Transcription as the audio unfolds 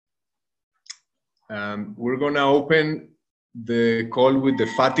We're going to open the call with the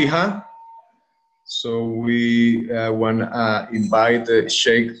Fatiha. So we want to invite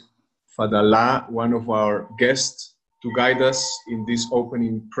Sheikh Fadlallah, one of our guests, to guide us in this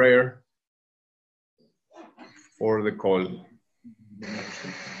opening prayer for the call.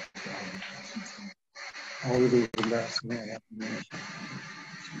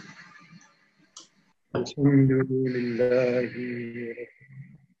 الحمد لله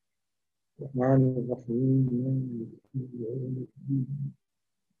الرحمن الرحيم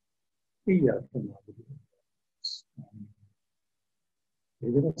إياك نعبد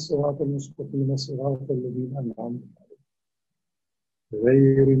اهدنا الصراط المستقيم صراط الذين أنعمت عليهم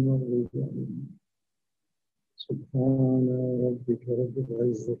غير المغضوب عليهم سبحان ربك رب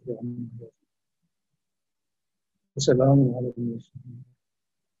العزة عما يصفون وسلام على المرسلين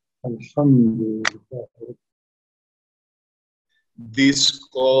الحمد لله. This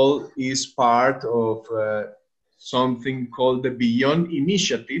call is part of something called the Beyond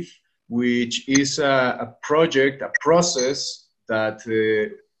Initiative, which is a project, a process that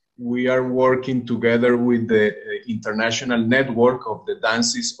we are working together with the international network of the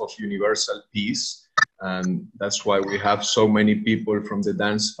Dances of Universal Peace. And that's why we have so many people from the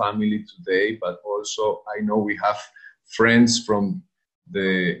dance family today, but also I know we have friends from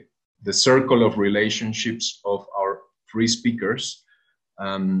the circle of relationships of our free speakers.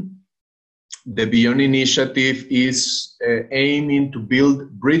 The Beyond Initiative is aiming to build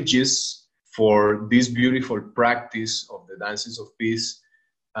bridges for this beautiful practice of the Dances of Peace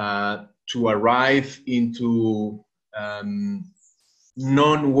to arrive into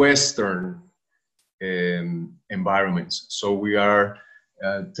non-Western environments. So we are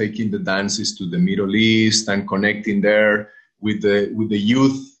taking the dances to the Middle East and connecting there with the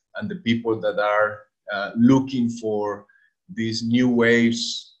youth and the people that are looking for these new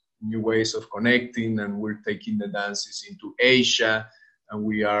ways of connecting, and we're taking the dances into Asia, and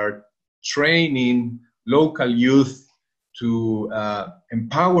we are training local youth to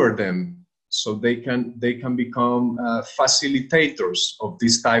empower them so they can become facilitators of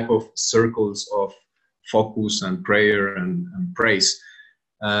this type of circles of focus and prayer and praise.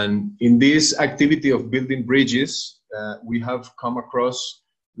 And in this activity of building bridges, we have come across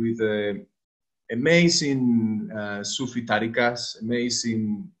with amazing Sufi tariqas,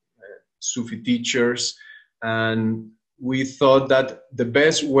 amazing Sufi teachers, and we thought that the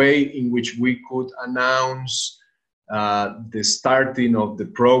best way in which we could announce the starting of the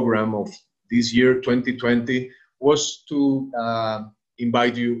program of this year, 2020, was to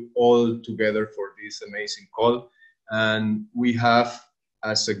invite you all together for this amazing call. And we have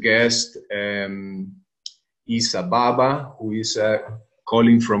as a guest Isa Baba, who is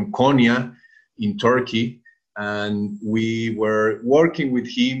calling from Konya in Turkey, and we were working with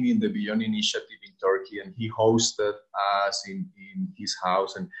him in the Beyond Initiative in Turkey, and he hosted us in his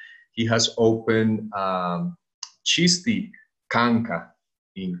house, and he has opened Chisti Kanka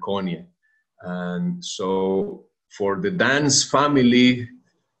in Konya. And so for the dance family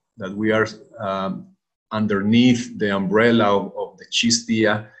that we are underneath the umbrella of the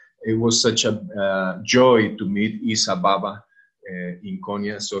Chistia, it was such a joy to meet Isa Baba in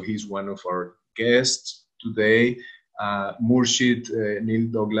Konya. So he's one of our guests today. Murshid Neil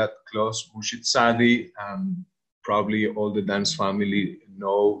Douglas Kloss, Murshid Sadi, probably all the dance family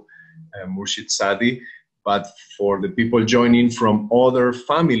know Murshid Sadi, but for the people joining from other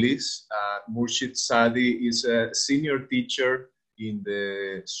families, Murshid Sadi is a senior teacher in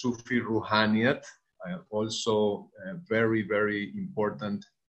the Sufi Ruhaniyat, also a very, very important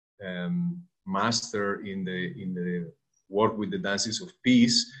master in the work with the Dances of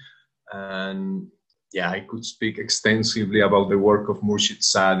Peace. And yeah, I could speak extensively about the work of Murshid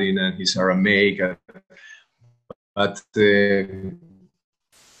Sadi and his Aramaic, but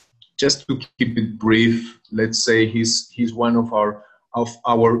just to keep it brief, let's say he's one of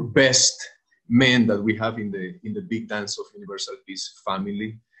our best men that we have in the Big Dance of Universal Peace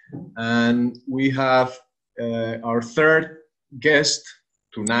family. And we have our third guest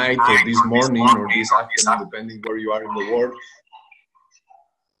tonight or this morning or this afternoon, depending where you are in the world,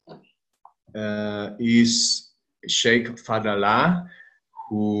 is Sheikh Fadlallah,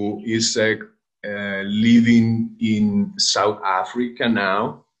 who is living in South Africa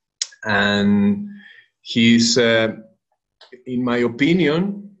now. And he's, in my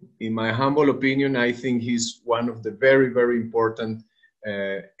opinion, in my humble opinion, I think he's one of the very, very important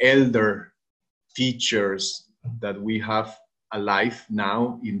elder teachers that we have alive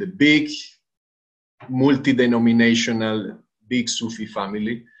now in the big multi-denominational big Sufi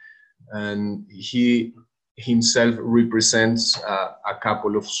family. And he himself represents a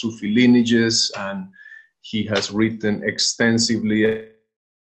couple of Sufi lineages, and he has written extensively.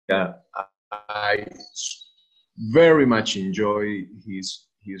 I very much enjoy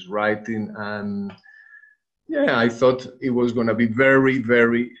his writing, and yeah, I thought it was going to be very,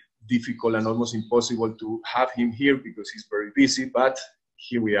 very difficult and almost impossible to have him here because he's very busy, but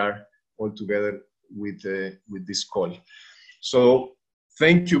here we are all together with this call. So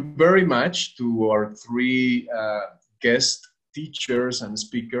thank you very much to our three guest teachers and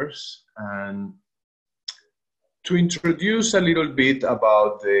speakers. And to introduce a little bit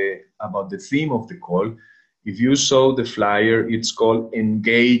about the theme of the call, if you saw the flyer, it's called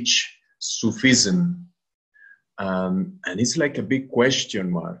Engage Sufism. And it's like a big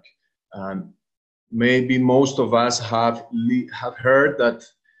question mark. Maybe most of us have heard that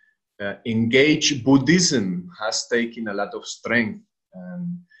Engage Buddhism has taken a lot of strength.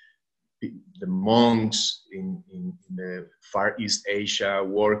 The monks in the Far East Asia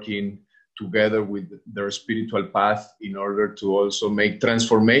working together with their spiritual path in order to also make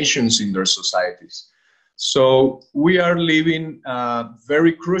transformations in their societies. So we are living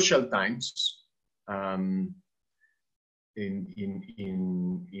very crucial times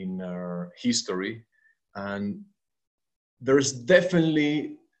in our history, and there's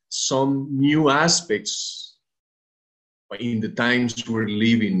definitely some new aspects in the times we're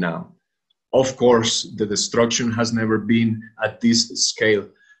living now. Of course, the destruction has never been at this scale.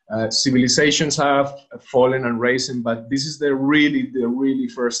 Civilizations have fallen and risen, but this is the really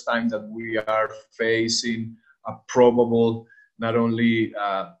first time that we are facing a probable, not only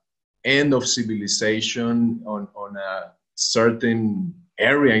end of civilization on a certain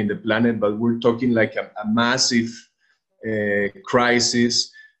area in the planet, but we're talking like a massive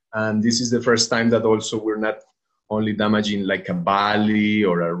crisis. And this is the first time that also we're not only damaging like a valley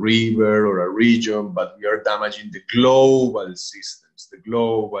or a river or a region, but we are damaging the global systems, the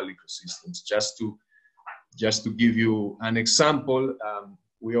global ecosystems. Just to give you an example,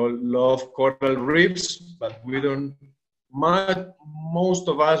 we all love coral reefs, but we don't, most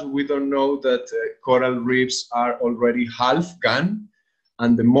of us, we don't know that coral reefs are already half gone,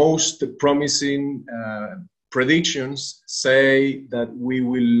 and the most promising predictions say that we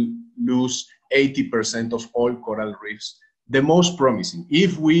will lose 80% of all coral reefs, the most promising,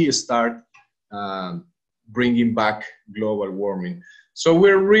 if we start bringing back global warming. So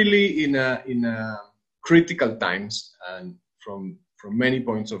we're really in a critical times, and from many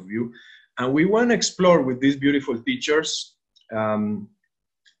points of view. And we want to explore with these beautiful teachers,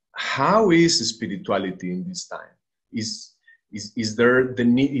 how is spirituality in this time? Is there the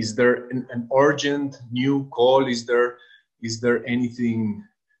need? Is there an urgent new call? Is there anything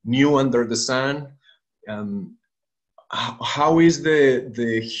new under the sun? How is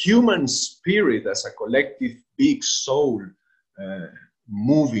the human spirit as a collective big soul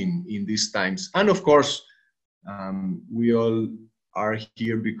moving in these times? And of course, we all are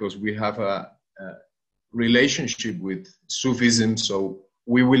here because we have a relationship with Sufism, so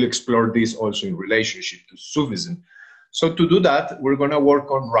we will explore this also in relationship to Sufism. So to do that, we're going to work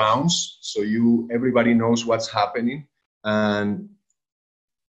on rounds, so everybody knows what's happening. And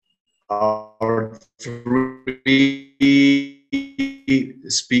our three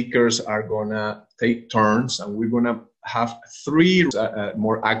speakers are going to take turns, and we're going to have three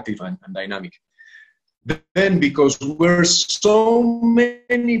more active and dynamic. Then, because we're so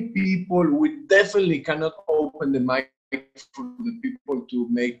many people, we definitely cannot open the mic for the people to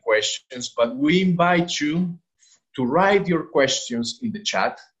make questions, but we invite you to write your questions in the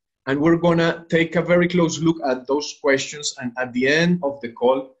chat, and we're going to take a very close look at those questions, and at the end of the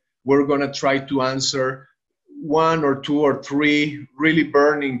call, we're going to try to answer one or two or three really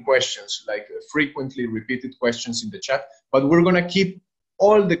burning questions, like frequently repeated questions in the chat, but we're going to keep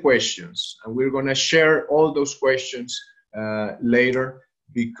all the questions, and we're going to share all those questions later,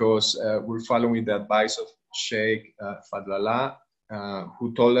 because we're following the advice of Sheikh Fadlallah,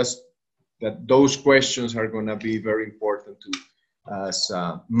 who told us that those questions are going to be very important as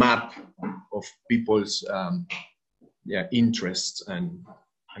a map of people's interests and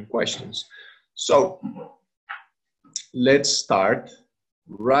questions. So let's start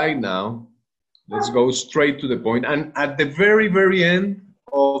right now. Let's go straight to the point. And at the very, very end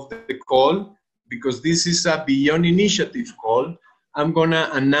of the call, because this is a Beyond Initiative call, I'm going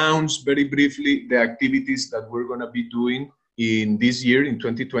to announce very briefly the activities that we're going to be doing in this year, in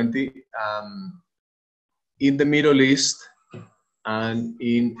 2020, in the Middle East and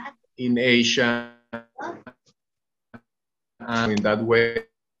in Asia. And in that way,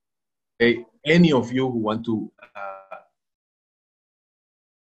 any of you who want to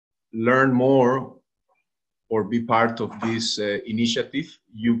learn more or be part of this initiative,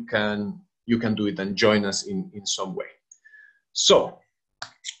 you can do it and join us in some way. So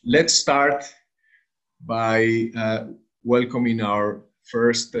let's start by welcoming our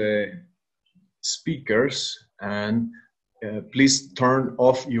first speakers, and please turn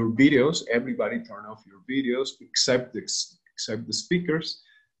off your videos. Everybody turn off your videos except the speakers,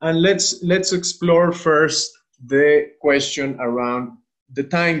 and let's explore first the question around the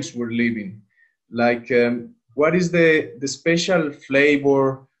times we're living. Like, what is the special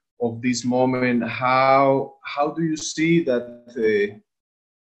flavor of this moment? How do you see that?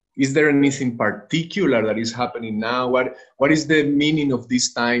 Is there anything particular that is happening now? What is the meaning of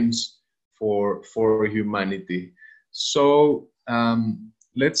these times for humanity? So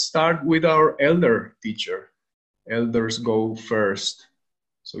let's start with our elder teacher. Elders go first.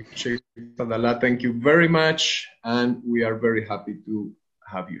 So Sheikh Fadlallah, thank you very much, and we are very happy to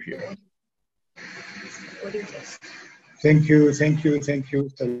have you here. Thank you.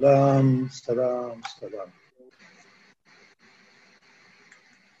 Salam.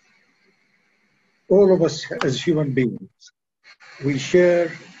 All of us as human beings, we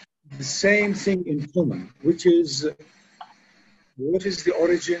share the same thing in common, which is what is the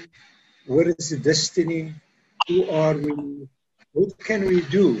origin, what is the destiny, who are we, what can we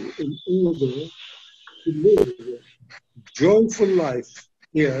do in order to live a joyful life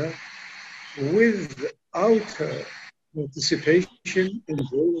here without participation,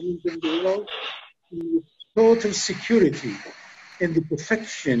 involvement in the world, with total security in the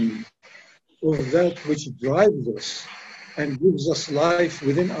perfection of that which drives us and gives us life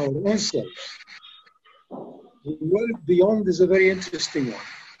within our own selves. The world beyond is a very interesting one.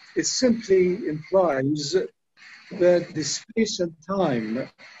 It simply implies that the space and time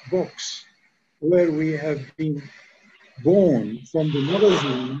box where we have been born from the mother's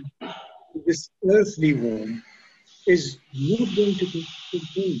womb to this earthly womb is not going to be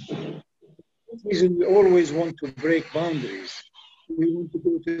contained. For that reason, we always want to break boundaries. We want to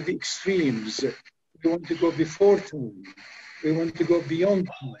go to the extremes. We want to go before time. We want to go beyond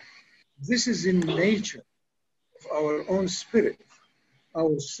time. This is in nature of our own spirit,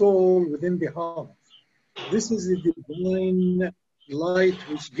 our soul within the heart. This is the divine light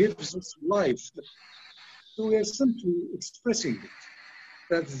which gives us life. So we are simply expressing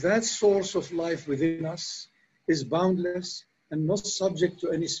it, that source of life within us is boundless and not subject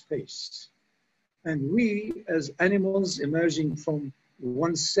to any space. And we, as animals emerging from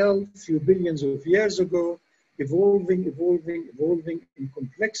one cell a few billions of years ago, evolving in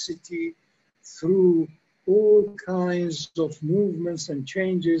complexity through all kinds of movements and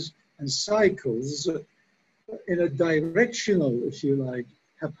changes and cycles in a directional, if you like,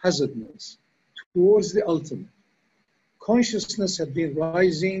 haphazardness towards the ultimate. Consciousness had been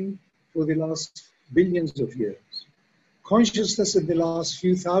rising for the last billions of years. Consciousness in the last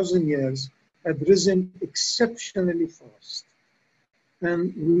few thousand years had risen exceptionally fast.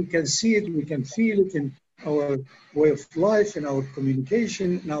 And we can see it, we can feel it in our way of life, in our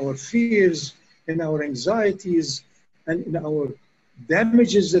communication, in our fears, in our anxieties, and in our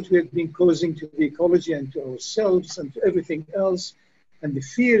damages that we have been causing to the ecology and to ourselves and to everything else, and the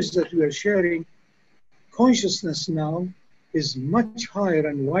fears that we are sharing. Consciousness now is much higher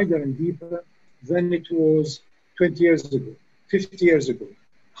and wider and deeper than it was 20 years ago, 50 years ago,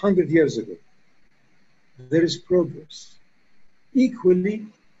 100 years ago. There is progress. Equally,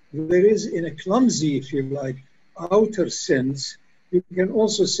 there is, in a clumsy, if you like, outer sense, you can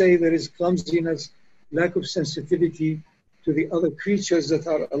also say there is clumsiness, lack of sensitivity to the other creatures that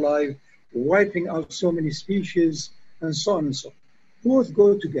are alive, wiping out so many species, and so on and so on. Both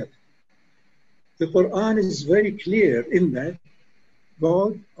go together. The Quran is very clear in that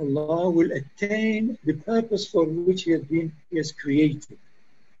God, Allah, will attain the purpose for which He has created.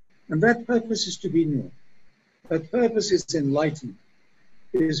 And that purpose is to be known. That purpose is enlightenment.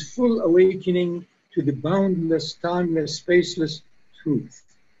 It is full awakening to the boundless, timeless, spaceless truth.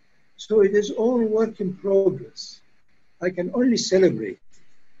 So it is all work in progress. I can only celebrate,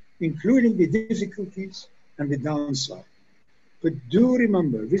 including the difficulties and the downside. But do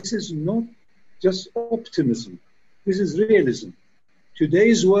remember, this is not just optimism. This is realism.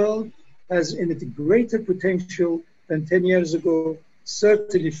 Today's world has in it greater potential than 10 years ago,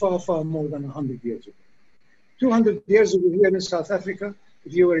 certainly far, far more than 100 years ago. 200 years ago here in South Africa,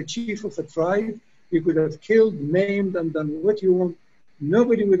 if you were a chief of a tribe, you could have killed, maimed, and done what you want.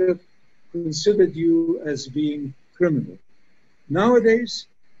 Nobody would have considered you as being criminal. Nowadays,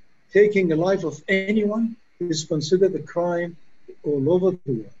 taking the life of anyone is considered a crime all over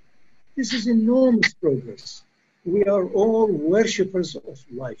the world. This is enormous progress. We are all worshippers of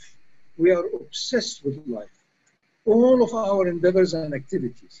life. We are obsessed with life. all of our endeavors and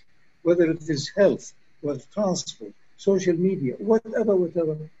activities, whether it is health, wealth transfer, social media,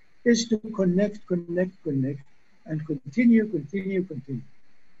 whatever, is to connect, and continue.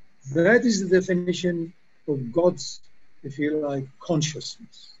 That is the definition of God's, if you like,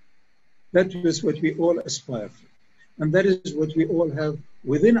 consciousness. That is what we all aspire for. And that is what we all have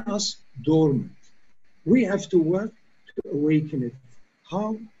within us dormant. We have to work to awaken it.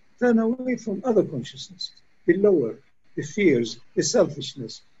 How? Turn away from other consciousnesses, the lower, the fears, the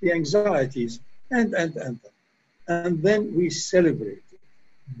selfishness, the anxieties, and. And then we celebrate it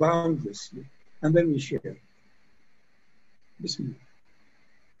boundlessly, and then we share it. Bismillah.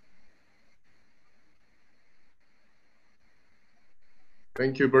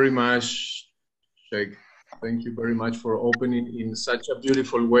 Thank you very much, Sheikh. Thank you very much for opening in such a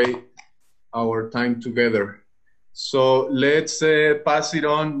beautiful way our time together. So let's pass it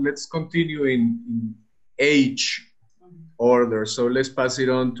on. Let's continue in age order. So let's pass it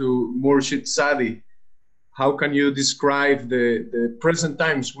on to Murshid Sadi. How can you describe the present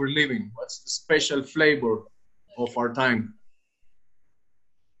times we're living? What's the special flavor of our time?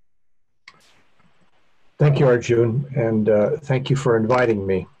 Thank you, Arjun, and thank you for inviting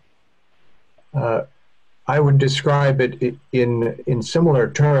me. I would describe it in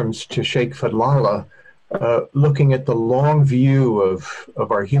similar terms to Sheikh Fadlallah, looking at the long view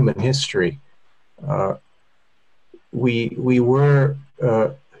of our human history. We were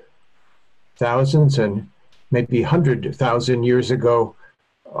thousands and maybe 100,000 years ago,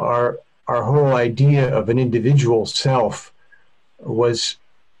 our whole idea of an individual self was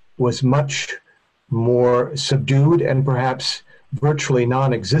much more subdued and perhaps virtually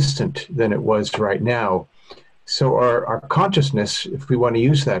non-existent than it was right now. So our consciousness, if we want to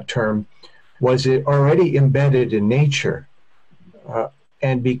use that term, was already embedded in nature.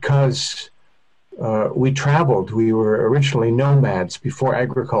 And because we traveled, we were originally nomads before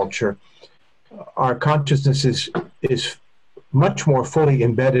agriculture, our consciousness is much more fully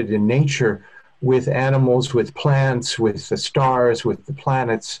embedded in nature, with animals, with plants, with the stars, with the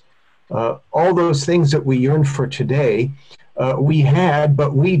planets. All those things that we yearn for today, we had,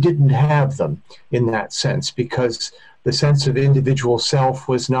 but we didn't have them in that sense, because the sense of individual self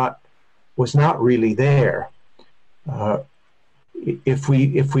was not really there. If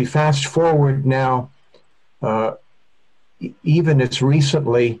we fast forward now, even as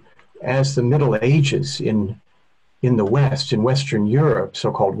recently as the Middle Ages in the West, in Western Europe,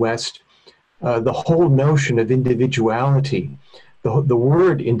 so-called West, the whole notion of individuality, the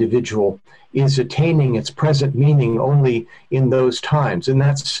word individual, is attaining its present meaning only in those times, and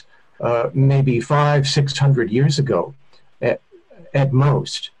that's maybe 500-600 years ago at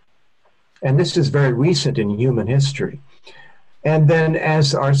most. And this is very recent in human history. And then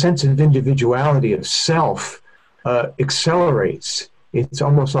as our sense of individuality, of self, accelerates, it's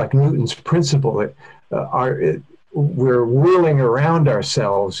almost like Newton's principle. We're whirling around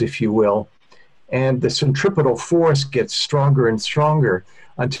ourselves, if you will, and the centripetal force gets stronger and stronger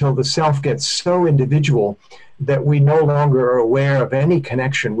until the self gets so individual that we no longer are aware of any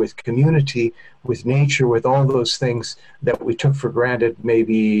connection with community, with nature, with all those things that we took for granted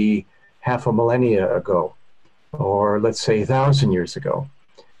maybe half a millennia ago, or let's say 1,000 years ago.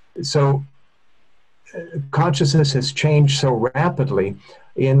 So consciousness has changed so rapidly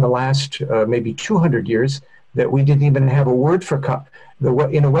in the last maybe 200 years that we didn't even have a word for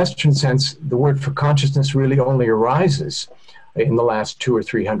in a Western sense, the word for consciousness really only arises in the last 200 or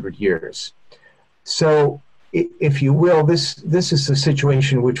 300 years. So, if you will, this is the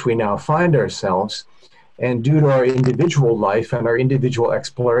situation in which we now find ourselves, and due to our individual life and our individual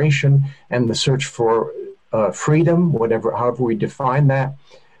exploration and the search for freedom, however we define that,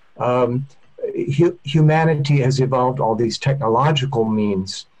 humanity has evolved all these technological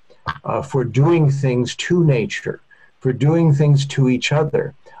means for doing things to nature, for doing things to each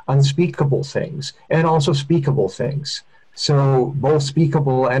other, unspeakable things, and also speakable things. So both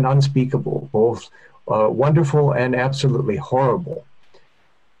speakable and unspeakable, both wonderful and absolutely horrible.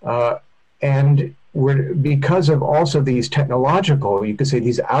 And because of also these technological, you could say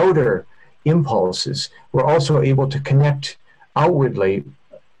these outer impulses, we're also able to connect outwardly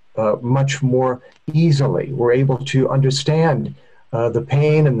much more easily. We're able to understand the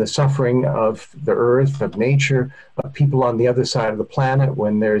pain and the suffering of the earth, of nature, of people on the other side of the planet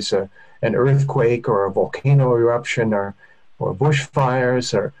when there's an earthquake or a volcano eruption or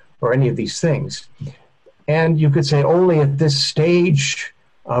bushfires or any of these things. And you could say only at this stage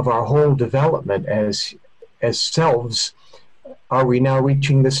of our whole development as selves are we now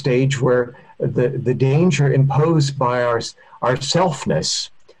reaching the stage where the danger imposed by our selfness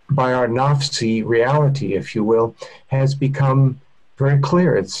by our Nafsi reality, if you will, has become very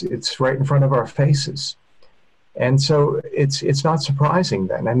clear. It's right in front of our faces. And so it's not surprising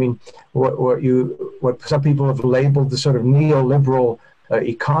then. I mean, what some people have labeled the sort of neoliberal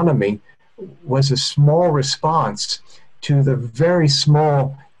economy was a small response to the very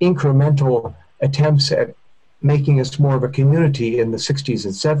small incremental attempts at making us more of a community in the 60s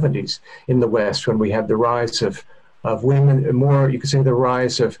and 70s in the West, when we had the rise of women, more, you could say, the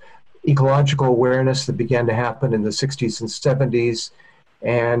rise of ecological awareness that began to happen in the 60s and 70s,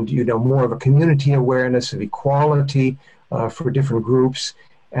 and, you know, more of a community awareness of equality for different groups.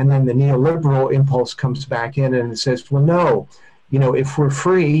 And then the neoliberal impulse comes back in and it says, well, no, you know, if we're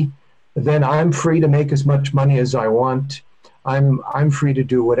free, then I'm free to make as much money as I want. I'm free to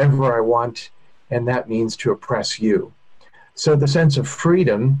do whatever I want, and that means to oppress you. So the sense of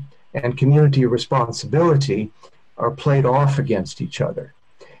freedom and community responsibility are played off against each other.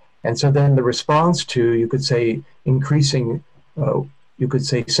 And so then the response to, you could say, increasing, you could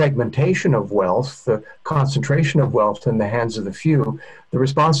say, segmentation of wealth, the concentration of wealth in the hands of the few, the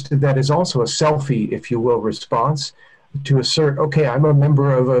response to that is also a selfie, if you will, response to assert, okay, I'm a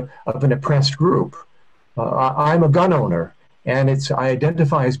member of an oppressed group. I'm a gun owner, and I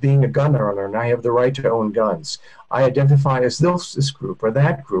identify as being a gun owner, and I have the right to own guns. I identify as this group or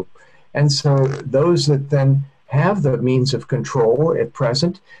that group. And so those that then have the means of control at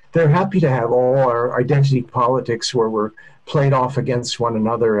present, they're happy to have all our identity politics where we're played off against one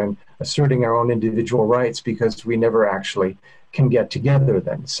another and asserting our own individual rights, because we never actually can get together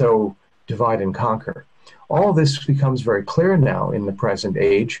then. So divide and conquer. All this becomes very clear now in the present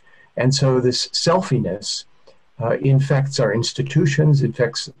age. And so this selfiness infects our institutions,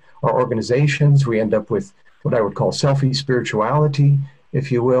 infects our organizations. We end up with what I would call selfie spirituality,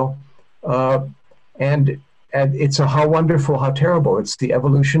 if you will. And it's how wonderful, how terrible. It's the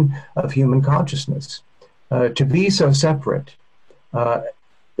evolution of human consciousness. To be so separate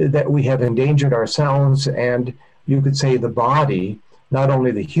that we have endangered ourselves and, you could say, the body, not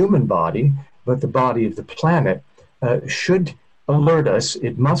only the human body, but the body of the planet, should alert us,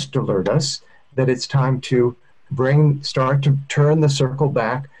 it must alert us, that it's time to start to turn the circle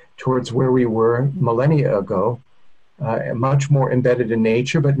back towards where we were millennia ago, much more embedded in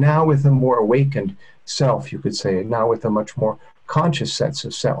nature, but now with a more awakened self, you could say, now with a much more conscious sense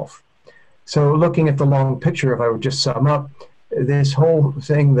of self. So looking at the long picture, if I would just sum up, this whole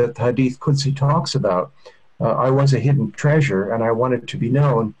thing that Hadith Qudsi talks about, I was a hidden treasure and I wanted to be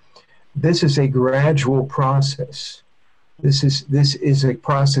known, this is a gradual process. This is a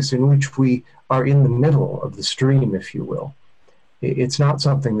process in which we are in the middle of the stream, if you will. It's not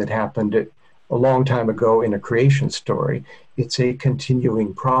something that happened a long time ago in a creation story. It's a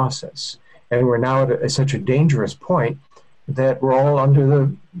continuing process. And we're now at such a dangerous point that we're all under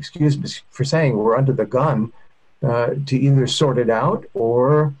the, excuse me for saying, we're under the gun to either sort it out,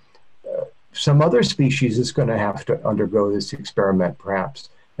 or some other species is going to have to undergo this experiment perhaps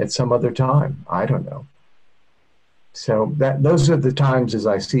at some other time. I don't know. So those are the times, as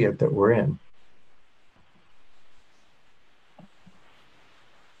I see it, that we're in.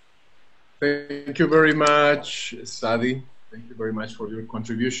 Thank you very much, Sadi. Thank you very much for your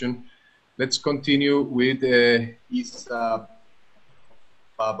contribution. Let's continue with Isa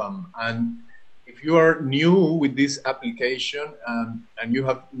Babam. And if you are new with this application and you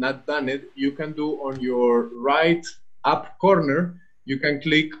have not done it, you can do on your right up corner, you can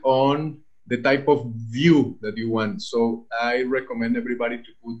click on the type of view that you want. So I recommend everybody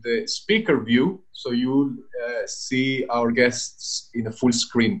to put the speaker view so you see our guests in a full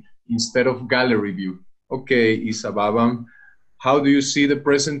screen instead of gallery view. Okay, Isa Babam, how do you see the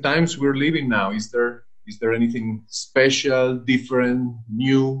present times we're living now? Is there anything special, different,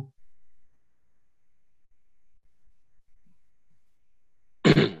 new?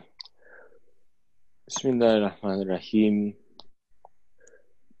 Bismillah ar-Rahman ar-Rahim.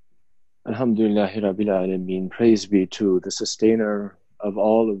 Alhamdulillahi Rabbil Alameen. Praise be to the sustainer of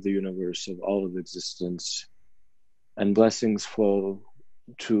all of the universe, of all of existence, and blessings flow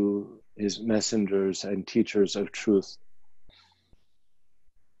to his messengers and teachers of truth.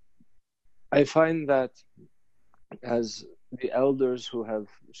 I find that, as the elders who have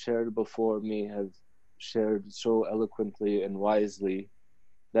shared before me have shared so eloquently and wisely,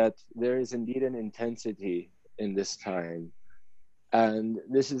 that there is indeed an intensity in this time. And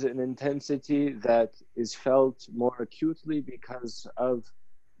this is an intensity that is felt more acutely because of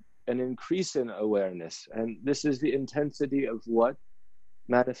an increase in awareness. And this is the intensity of what?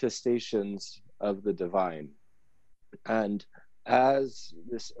 Manifestations of the divine. And as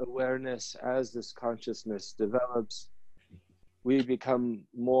this awareness, as this consciousness develops, we become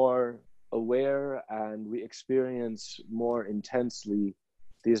more aware and we experience more intensely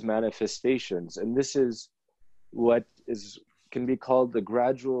these manifestations. And this is what can be called the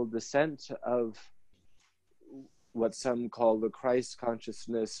gradual descent of what some call the Christ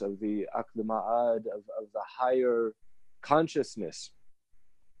consciousness, of the Aqd Ma'ad, of the higher consciousness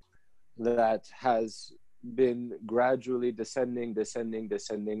that has been gradually descending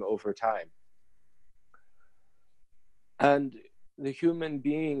over time. And the human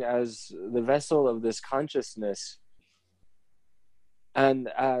being, as the vessel of this consciousness and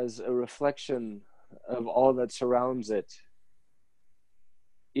as a reflection of all that surrounds it,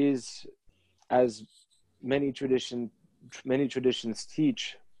 is, as many traditions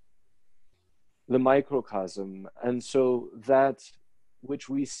teach, the microcosm. And so that which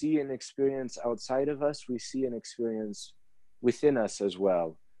we see and experience outside of us, we see and experience within us as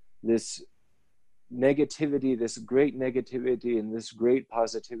well. This negativity, this great negativity and this great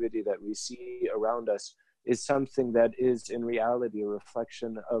positivity that we see around us is something that is in reality a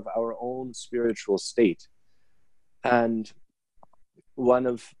reflection of our own spiritual state. And one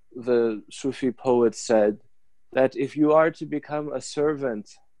of the Sufi poets said that if you are to become a servant,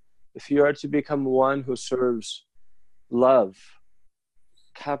 if you are to become one who serves love,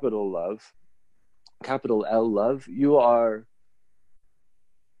 capital L love, you are,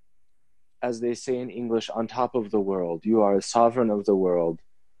 as they say in English, on top of the world. You are a sovereign of the world.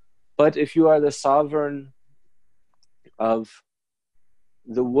 But if you are the sovereign of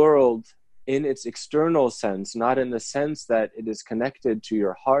the world in its external sense, not in the sense that it is connected to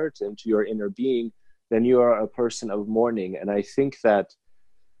your heart and to your inner being, then you are a person of mourning. And I think that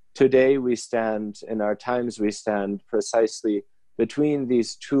today we stand, in our times we stand precisely between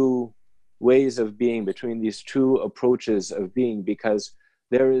these two ways of being, between these two approaches of being, because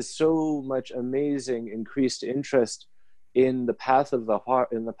there is so much amazing increased interest in the path of the heart,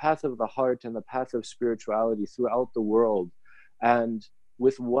 and the path of spirituality throughout the world. And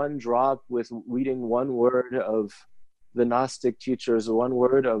with one drop, with reading one word of the Gnostic teachers, one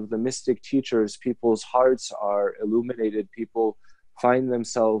word of the mystic teachers, people's hearts are illuminated, people find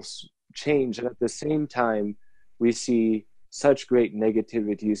themselves changed. And at the same time, we see such great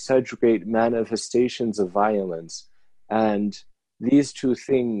negativity, such great manifestations of violence. And these two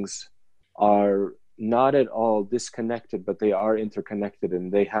things are not at all disconnected, but they are interconnected,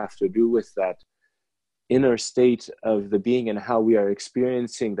 and they have to do with that inner state of the being and how we are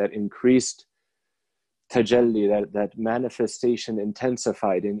experiencing that increased tajalli, that manifestation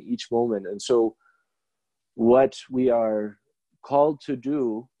intensified in each moment. And so what we are called to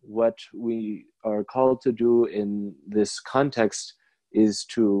do, in this context, is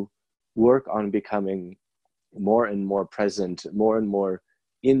to work on becoming more and more present, more and more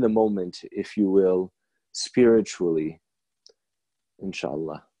in the moment, if you will, spiritually,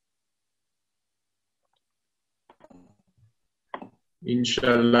 inshallah.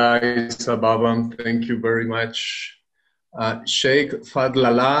 Inshallah, Sababam, thank you very much. Sheikh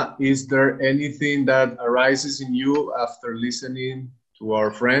Fadlallah, is there anything that arises in you after listening to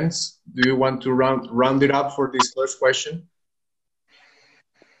our friends? Do you want to round it up for this first question?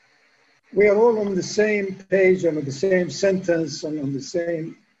 We are all on the same page and on the same sentence and on the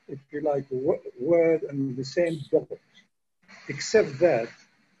same, if you like, word and the same dot, except that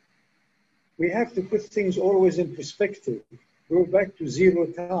we have to put things always in perspective. Go back to zero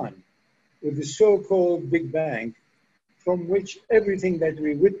time with the so-called Big Bang, from which everything that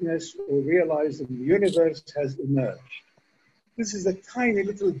we witness or realize in the universe has emerged. This is a tiny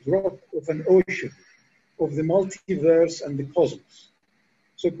little drop of an ocean of the multiverse and the cosmos.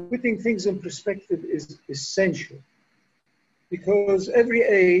 So putting things in perspective is essential, because every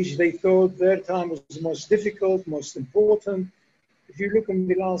age they thought their time was the most difficult, most important. If you look in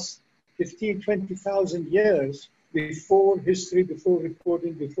the last 15, 20,000 years, before history, before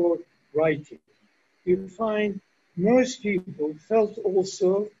recording, before writing, you find most people felt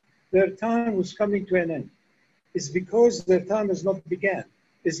also their time was coming to an end. It's because their time has not begun.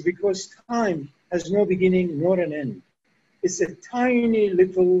 It's because time has no beginning nor an end. It's a tiny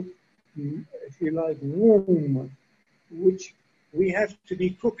little, if you like, womb, which we have to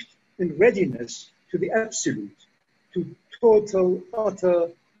be cooked in readiness to the absolute, to total, utter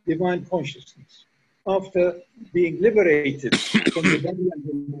divine consciousness, after being liberated from the body and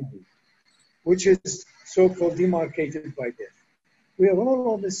the mind, which is so-called demarcated by death. We are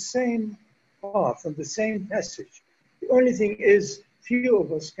all on the same path, on the same passage. The only thing is, few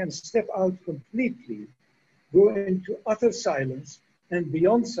of us can step out completely, go into utter silence and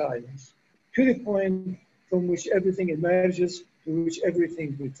beyond silence, to the point from which everything emerges, to which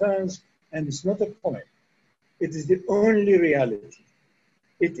everything returns, and it's not a point. It is the only reality.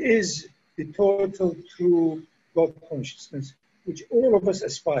 It is the total, true God consciousness, which all of us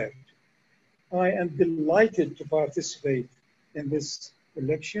aspire to. I am delighted to participate in this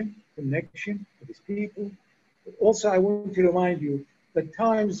connection with these people. But also, I want to remind you that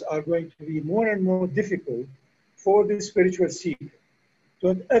times are going to be more and more difficult for the spiritual seeker.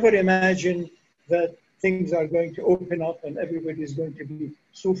 Don't ever imagine that things are going to open up and everybody is going to be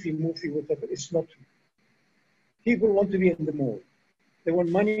Sufi, Mufi, whatever. It's not true. People want to be in the mode. They want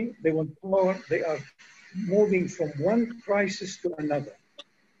money, they want power. They are moving from one crisis to another.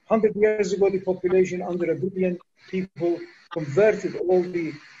 100 years ago, the population under 1 billion people converted all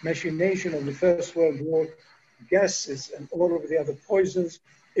the machination of the First World War, gases and all of the other poisons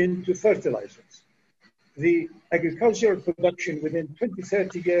into fertilizers. The agricultural production within 20,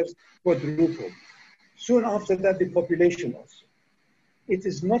 30 years quadrupled. Soon after that, the population also. It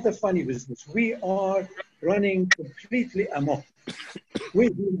is not a funny business. We are running completely amok. We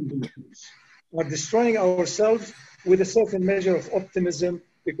human beings are destroying ourselves with a certain measure of optimism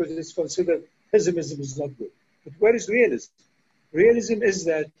because it's considered pessimism is not good. But where is realism? Realism is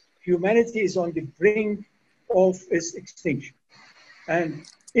that humanity is on the brink of its extinction. And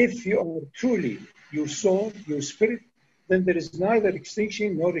if you are truly your soul, your spirit, then there is neither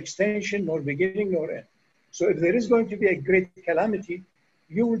extinction, nor extension, nor beginning, nor end. So if there is going to be a great calamity,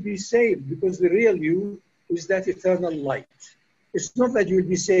 you will be saved because the real you is that eternal light. It's not that you will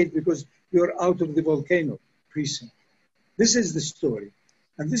be saved because you're out of the volcano precinct. This is the story.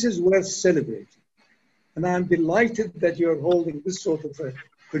 And this is worth celebrating. And I'm delighted that you're holding this sort of a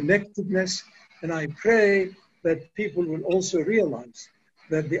connectedness. And I pray that people will also realize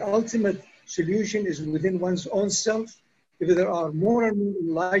that the ultimate solution is within one's own self. If there are more and more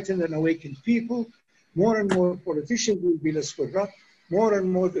enlightened and awakened people, more and more politicians will be less corrupt, more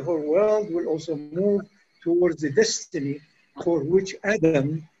and more the whole world will also move towards the destiny for which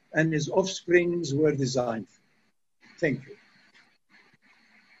Adam and his offsprings were designed. Thank you.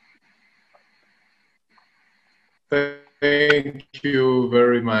 Thank you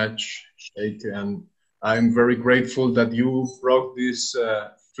very much, Sheikh. And I'm very grateful that you brought this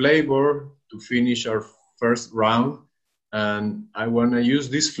flavor to finish our first round. And I want to use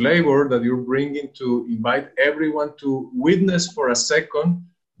this flavor that you're bringing to invite everyone to witness for a second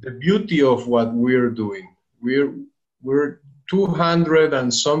the beauty of what we're doing. We're 200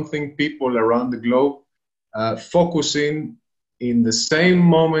 and something people around the globe focusing in the same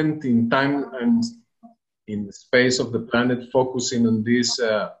moment in time and in the space of the planet, focusing on this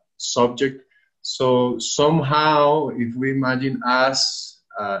subject. So somehow, if we imagine us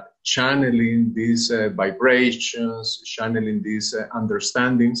channeling these vibrations, channeling these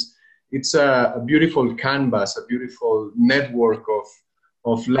understandings, it's a beautiful canvas, a beautiful network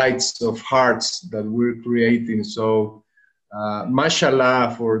of lights, of hearts that we're creating. So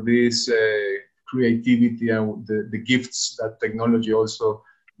mashallah for this creativity and the gifts that technology also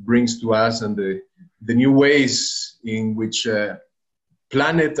brings to us, and the new ways in which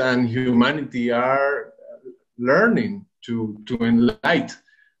planet and humanity are learning to enlighten.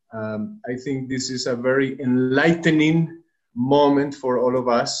 I think this is a very enlightening moment for all of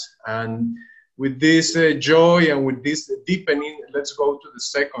us. And with this joy and with this deepening, let's go to the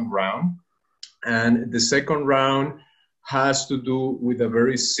second round. And the second round has to do with a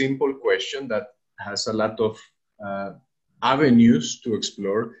very simple question that has a lot of avenues to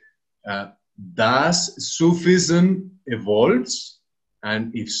explore. Does Sufism evolve?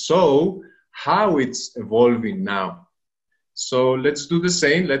 And if so, how it's evolving now? So let's do the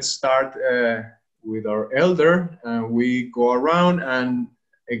same. Let's start with our elder, and we go around and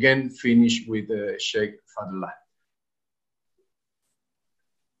again finish with Sheikh Fadlallah.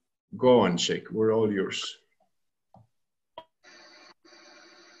 Go on, Sheikh. We're all yours.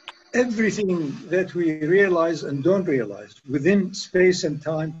 Everything that we realize and don't realize within space and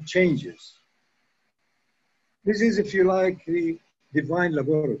time changes. This is, if you like, the divine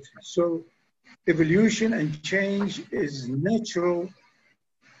laboratory. So evolution and change is natural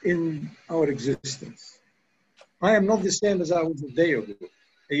in our existence. I am not the same as I was a day ago,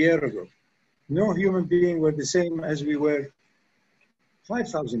 a year ago. No human being were the same as we were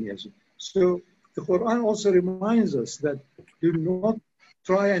 5,000 years ago. So the Quran also reminds us that do not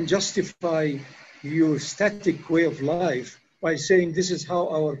try and justify your static way of life by saying this is how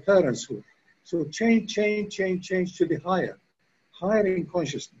our parents were. So change to the higher in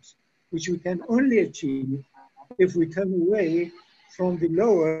consciousness, which we can only achieve if we turn away from the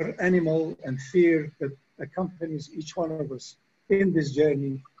lower animal and fear that accompanies each one of us in this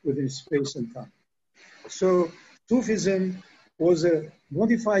journey within space and time. So Sufism was a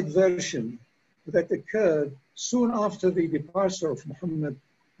modified version that occurred soon after the departure of Muhammad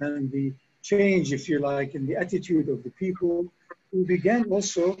and the change, if you like, in the attitude of the people, who began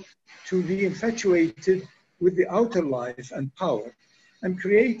also to be infatuated with the outer life and power, and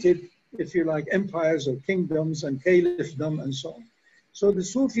created, if you like, empires or kingdoms and caliphdom and so on. So the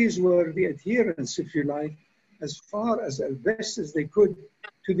Sufis were the adherents, if you like, as far as best as they could,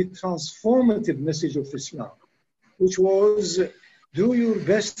 to the transformative message of Islam, which was, do your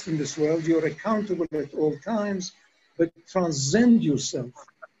best in this world, you're accountable at all times, but transcend yourself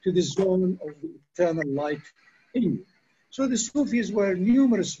to the zone of the eternal light in you. So the Sufis were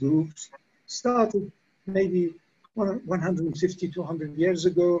numerous groups, started maybe 150, 200 years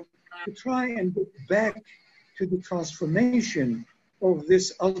ago, to try and get back to the transformation of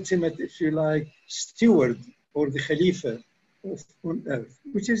this ultimate, if you like, steward or the Khalifa on earth,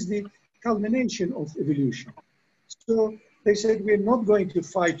 which is the culmination of evolution. So they said, we're not going to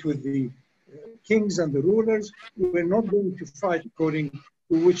fight with the kings and the rulers. We're not going to fight according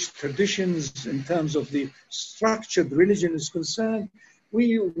to which traditions in terms of the structured religion is concerned.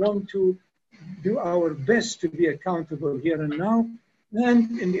 We want to do our best to be accountable here and now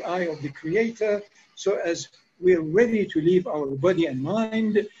and in the eye of the Creator, so as we're ready to leave our body and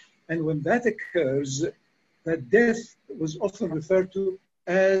mind. And when that occurs, that death was often referred to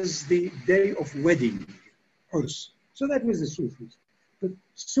as the day of wedding, Urs. So that was the Sufis. But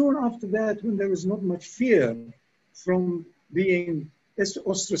soon after that, when there was not much fear from being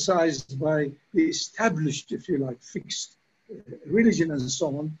ostracized by the established, if you like, fixed religion and so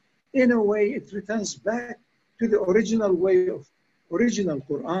on, in a way it returns back to the original way of original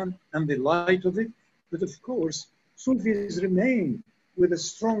Quran and the light of it. But of course, Sufis remain with a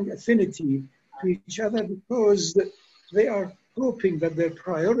strong affinity to each other because they are hoping that their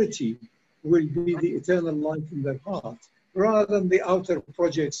priority will be the eternal light in their heart, rather than the outer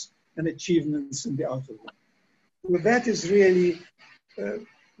projects and achievements in the outer world. So that is really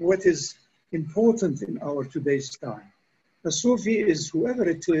what is important in our today's time. A Sufi is, whoever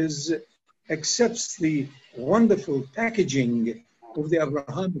it is, accepts the wonderful packaging of the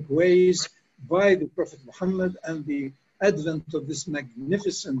Abrahamic ways by the Prophet Muhammad and the advent of this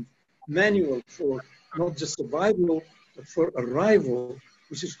magnificent manual for not just survival, but for arrival,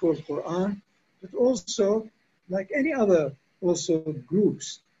 which is called Quran. But also, like any other also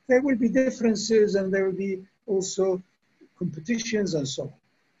groups, there will be differences and there will be also competitions and so on.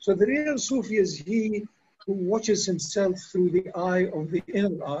 So the real Sufi is he who watches himself through the eye of the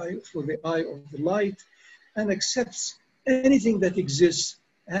inner eye, through the eye of the light, and accepts anything that exists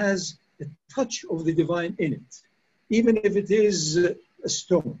as a touch of the divine in it, even if it is a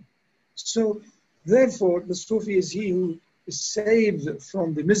stone. So therefore, the Sufi is he who is saved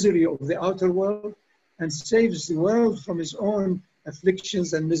from the misery of the outer world and saves the world from his own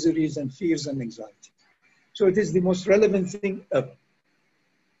afflictions and miseries and fears and anxiety. So it is the most relevant thing ever.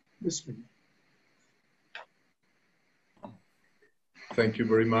 Bismillah. Thank you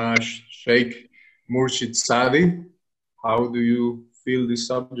very much, Sheikh Murshid Sadi. How do you feel this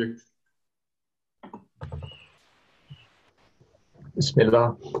subject?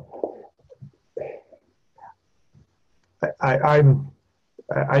 Bismillah. I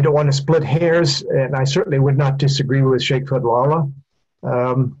don't want to split hairs, and I certainly would not disagree with Sheikh Fadlallah.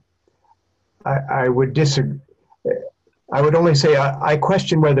 I would disagree. I would only say I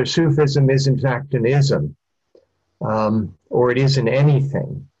question whether Sufism is in fact an ism, or it isn't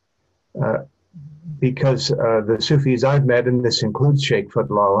anything, because the Sufis I've met, and this includes Sheikh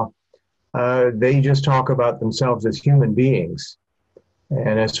Fadlallah, they just talk about themselves as human beings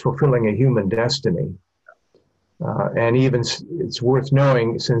and as fulfilling a human destiny. And even it's worth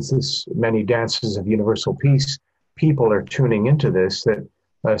knowing, since this many dances of universal peace, people are tuning into this, that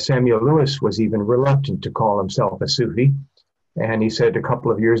Samuel Lewis was even reluctant to call himself a Sufi. And he said a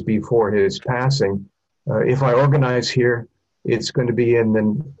couple of years before his passing, if I organize here, it's going to be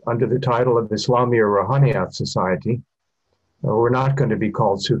under the title of Islami or Ruhaniyat Society. We're not going to be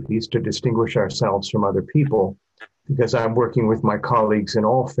called Sufis to distinguish ourselves from other people, because I'm working with my colleagues in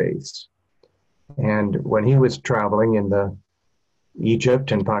all faiths. And when he was traveling in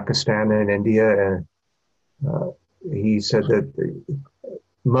Egypt and Pakistan and India, he said that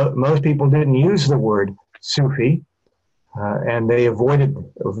most people didn't use the word Sufi, and they avoided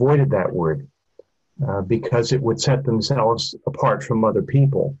that word because it would set themselves apart from other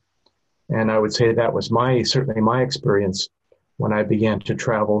people. And I would say that was certainly my experience when I began to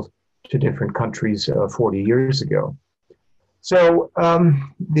travel to different countries 40 years ago. So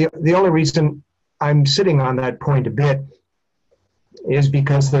the only reason I'm sitting on that point a bit is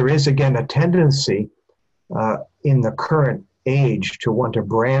because there is, again, a tendency in the current age to want to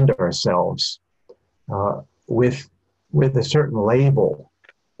brand ourselves with a certain label.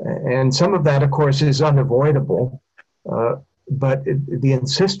 And some of that, of course, is unavoidable, but the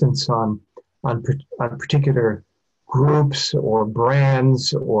insistence on particular groups or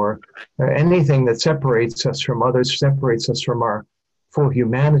brands or anything that separates us from others, separates us from our full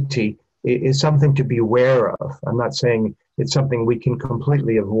humanity, is something to be aware of. I'm not saying it's something we can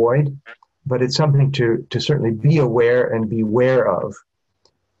completely avoid, but it's something to certainly be aware and beware of.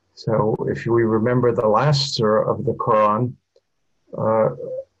 So if we remember the last surah of the Quran,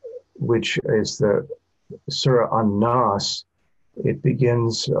 which is the Surah An-Nas, it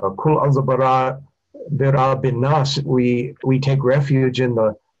begins, Kul azabara bira bin nas. We take refuge in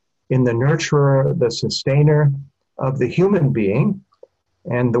the nurturer, the sustainer of the human being.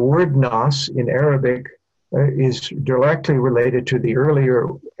 And the word nas in Arabic is directly related to the earlier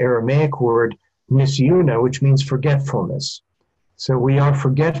Aramaic word nisyuna, which means forgetfulness. So we are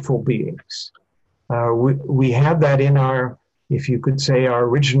forgetful beings. We have that in our, if you could say, our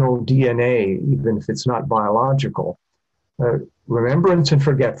original DNA, even if it's not biological. Remembrance and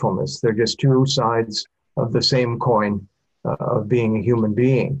forgetfulness, they're just two sides of the same coin of being a human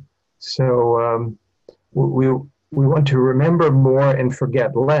being. So we want to remember more and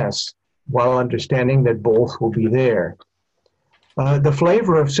forget less, while understanding that both will be there. The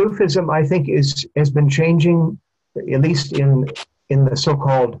flavor of Sufism, I think, has been changing, at least in the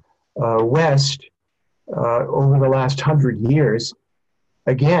so-called West, over the last 100 years,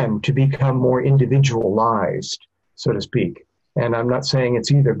 again, to become more individualized, so to speak. And I'm not saying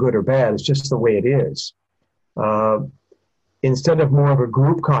it's either good or bad, it's just the way it is. Instead of more of a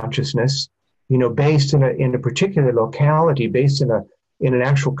group consciousness, based in a particular locality, based in an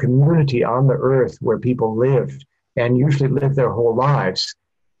actual community on the earth where people lived and usually lived their whole lives,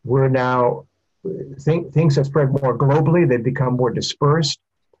 we're now, things have spread more globally, they've become more dispersed.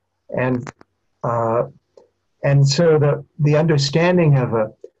 And so the understanding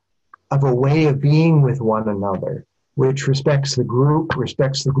of a way of being with one another, which respects the group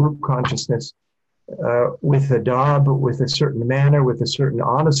consciousness, with adab, with a certain manner, with a certain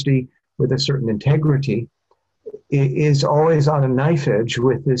honesty, with a certain integrity, is always on a knife edge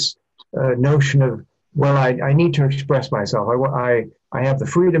with this notion of, well, I need to express myself. I have the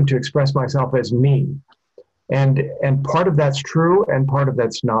freedom to express myself as me. And part of that's true, and part of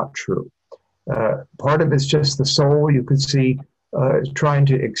that's not true. Part of it's just the soul, you could see, trying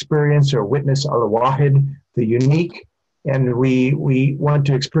to experience or witness al-wahid, the unique, and we want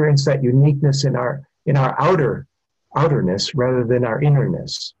to experience that uniqueness in our outerness rather than our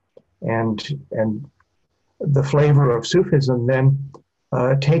innerness. And the flavor of Sufism then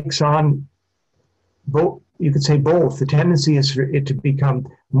takes on both. You could say both. The tendency is for it to become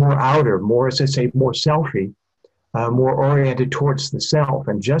more outer, more, as I say, more selfy, more oriented towards the self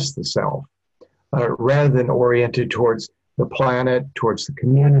and just the self, rather than oriented towards the planet, towards the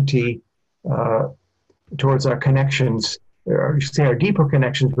community, towards our connections, or say our deeper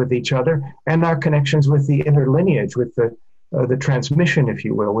connections with each other, and our connections with the inner lineage, with the transmission, if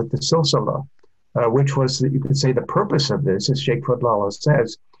you will, with the silsila, which was, you could say, the purpose of this, as Sheikh Fadlallah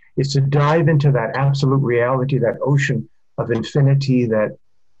says, is to dive into that absolute reality, that ocean of infinity, that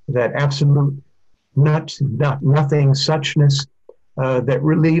absolute nothing suchness that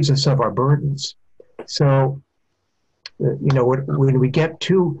relieves us of our burdens. So, when we get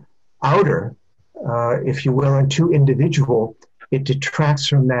too outer, if you will, and too individual, it detracts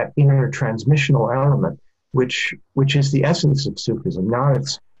from that inner transmissional element, which is the essence of Sufism, not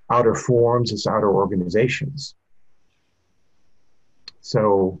its outer forms, its outer organizations.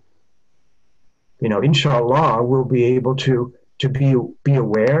 So, inshallah, we'll be able to be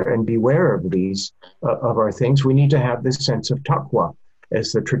aware and beware of these, of our things. We need to have this sense of taqwa,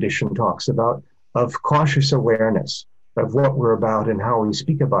 as the tradition talks about, of cautious awareness of what we're about and how we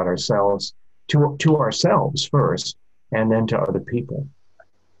speak about ourselves, to ourselves first, and then to other people.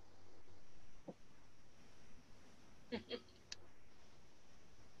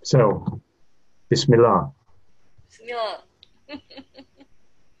 So, Bismillah. Bismillah.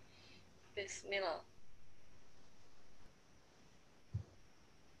 Bismillah.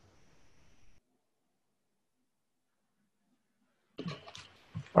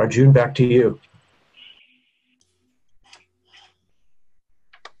 Arjun, back to you.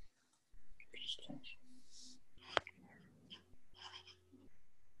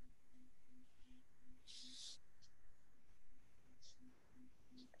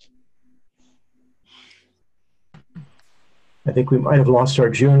 I think we might have lost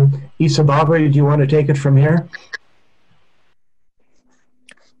Arjun. Isa Baba, do you want to take it from here?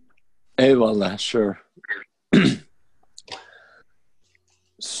 Eyvallah, sure.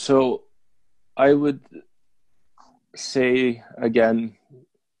 So I would say again,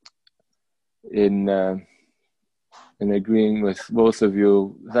 in agreeing with both of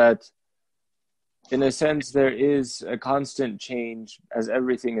you, that in a sense there is a constant change as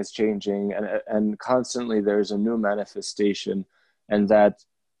everything is changing, and constantly there's a new manifestation, and that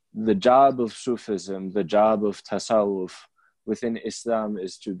the job of Sufism, the job of Tasawwuf within Islam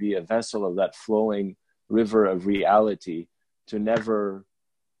is to be a vessel of that flowing river of reality, to never,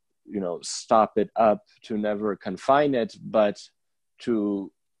 stop it up, to never confine it, but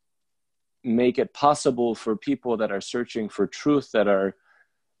to make it possible for people that are searching for truth, that are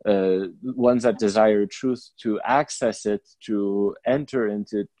ones that desire truth, to access it, to enter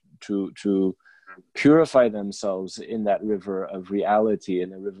into, to purify themselves in that river of reality, in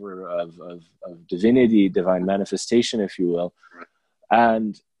the river of divinity, divine manifestation, if you will.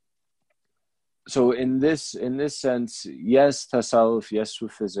 And so in this sense, yes, Tasawwuf, yes,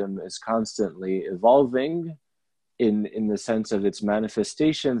 Sufism is constantly evolving in the sense of its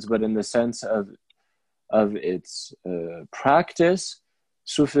manifestations, but in the sense of its practice,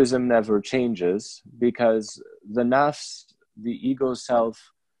 Sufism never changes, because the nafs, the ego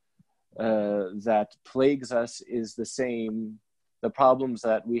self that plagues us, is the same. The problems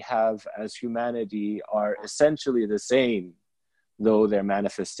that we have as humanity are essentially the same, though their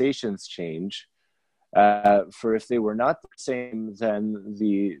manifestations change. For if they were not the same, then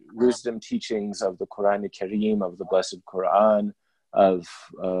the wisdom teachings of the Quran Kareem, of the Blessed Quran, of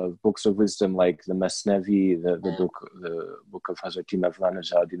books of wisdom like the Masnavi, the book of Hazrati Mawlana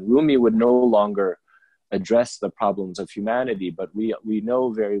Jalaluddin Rumi, would no longer address the problems of humanity. But we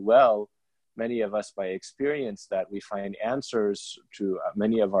know very well, many of us by experience, that we find answers to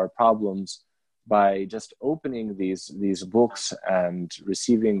many of our problems by just opening these books and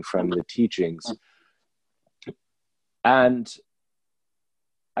receiving from the teachings. And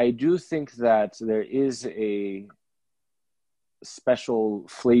I do think that there is a special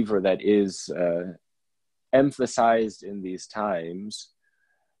flavor that is emphasized in these times,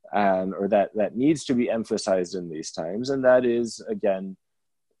 or that needs to be emphasized in these times, and that is, again,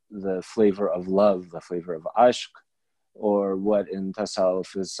 the flavor of love, the flavor of ashq, or what in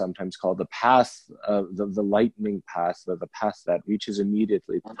Tasawwuf is sometimes called the path, the lightning path, or the path that reaches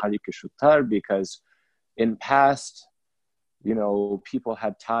immediately Tariq-e-Shuttar, because in past, people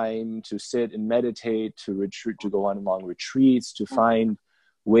had time to sit and meditate, to retreat, to go on long retreats, to find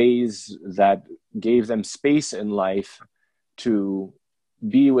ways that gave them space in life to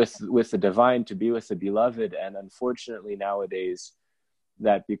be with the divine, to be with the beloved. And unfortunately nowadays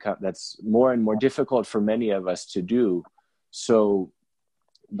that's more and more difficult for many of us to do. So,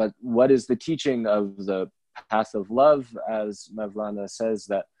 but what is the teaching of the path of love? As Mawlana says,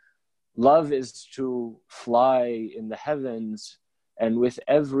 that love is to fly in the heavens, and with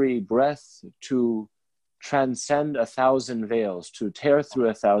every breath to transcend 1,000 veils, to tear through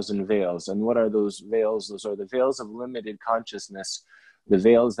 1,000 veils. And what are those veils? Those are the veils of limited consciousness, the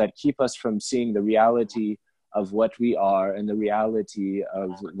veils that keep us from seeing the reality of what we are and the reality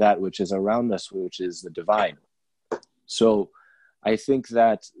of that which is around us, which is the divine. So I think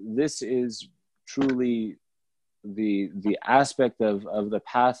that this is truly the aspect of the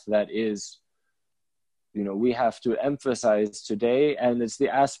path that is, we have to emphasize today, and it's the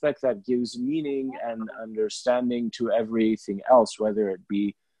aspect that gives meaning and understanding to everything else, whether it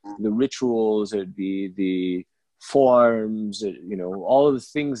be the rituals, it be the forms, all of the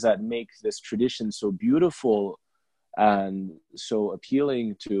things that make this tradition so beautiful and so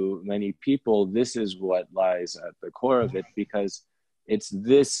appealing to many people. This is what lies at the core of it, because it's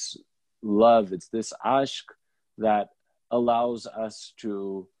this love, it's this ashq that allows us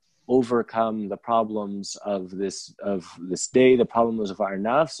to overcome the problems of this day, the problems of our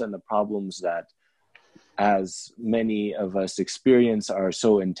nafs, and the problems that, as many of us experience, are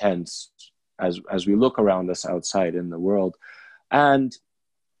so intense as we look around us outside in the world. And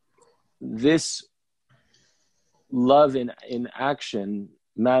this love in action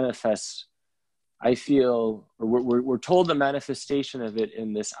manifests, I feel, we're told the manifestation of it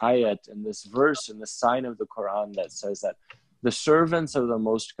in this ayat, in this verse, in the sign of the Quran that says that the servants of the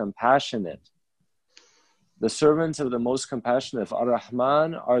most compassionate, of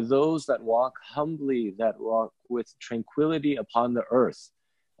Ar-Rahman, are those that walk humbly, that walk with tranquility upon the earth.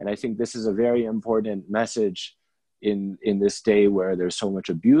 And I think this is a very important message in this day where there's so much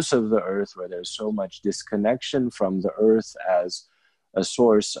abuse of the earth, where there's so much disconnection from the earth as a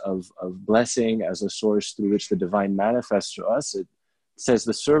source of blessing, as a source through which the divine manifests to us. It says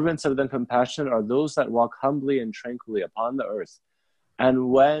the servants of the compassionate are those that walk humbly and tranquilly upon the earth. And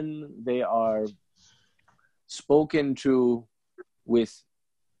when they are spoken to with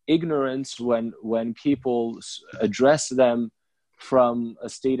ignorance when people address them from a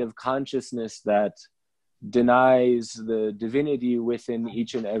state of consciousness that denies the divinity within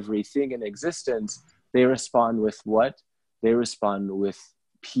each and everything in existence, they respond with what? They respond with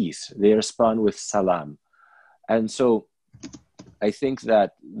peace. They respond with salam. And so I think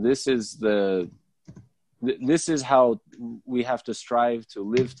that this is how we have to strive to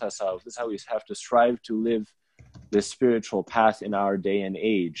live tasawwuf. This is how we have to strive to live the spiritual path in our day and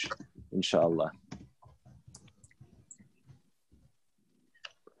age, inshallah.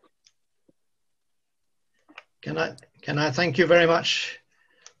 Can I thank you very much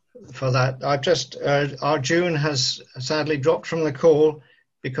for that? I've just, Arjun has sadly dropped from the call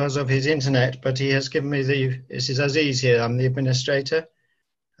because of his internet, but he has given me this is Aziz here, I'm the administrator.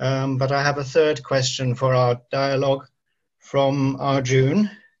 But I have a third question for our dialogue from Arjun.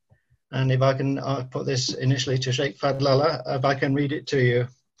 And if I can put this initially to Sheikh Fadlallah, if I can read it to you.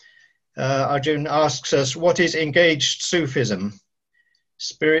 Arjun asks us, what is engaged Sufism?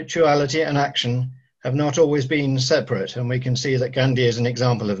 Spirituality and action have not always been separate, and we can see that Gandhi is an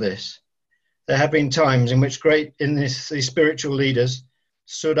example of this. There have been times in which these spiritual leaders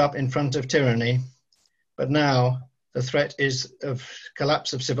stood up in front of tyranny, but now the threat is of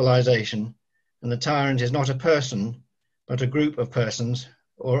collapse of civilization, and the tyrant is not a person, but a group of persons,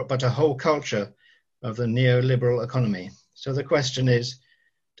 but a whole culture of the neoliberal economy. So the question is,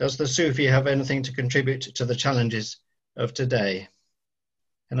 does the Sufi have anything to contribute to the challenges of today?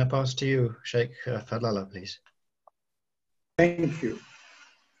 Can I pass to you, Sheikh Fadlallah, please? Thank you.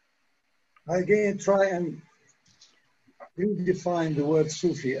 I again try and redefine the word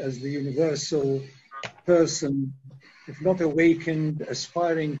Sufi as the universal person, if not awakened,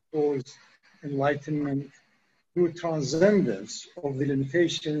 aspiring towards enlightenment through transcendence of the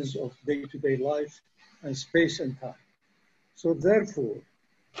limitations of day-to-day life and space and time. So therefore,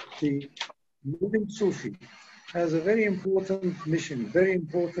 the moving Sufi has a very important mission, very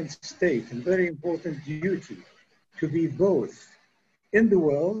important state, and very important duty to be both in the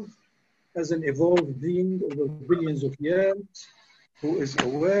world as an evolved being over billions of years, who is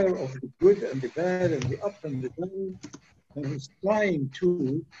aware of the good and the bad and the up and the down, and who's trying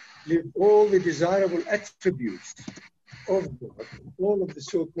to live all the desirable attributes of God, all of the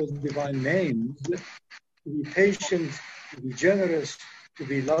so-called divine names, to be patient, to be generous, to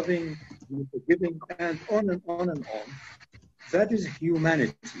be loving, to be forgiving, and on and on and on. That is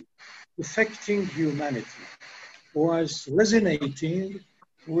humanity, perfecting humanity, whilst resonating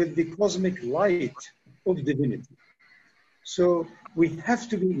with the cosmic light of divinity. So we have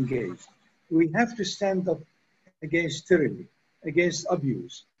to be engaged. We have to stand up against tyranny, against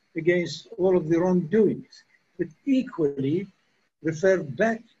abuse, against all of the wrongdoings, but equally refer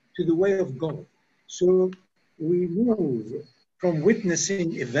back to the way of God. So we move from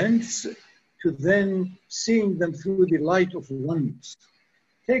witnessing events to then seeing them through the light of oneness.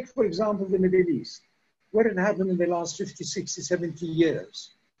 Take, for example, the Middle East, what had happened in the last 50, 60, 70 years.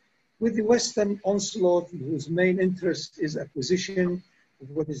 With the Western onslaught, whose main interest is acquisition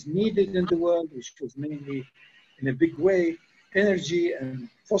of what is needed in the world, which was mainly, in a big way, energy and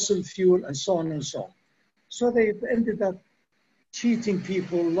fossil fuel and so on and so on. So they ended up cheating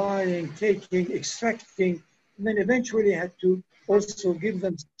people, lying, taking, extracting, and then eventually had to also give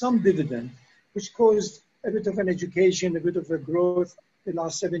them some dividend, which caused a bit of an education, a bit of a growth the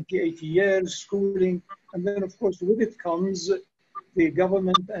last 70, 80 years, schooling, and then of course with it comes the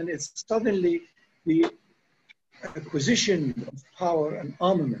government, and it's suddenly the acquisition of power and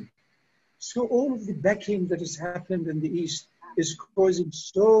armament. So all of the backing that has happened in the East is causing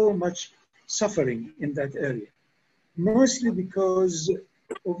so much suffering in that area, mostly because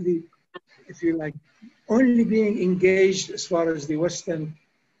of the, if you like, only being engaged as far as the Western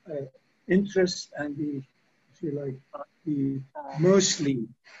interest and the, if you like, the mostly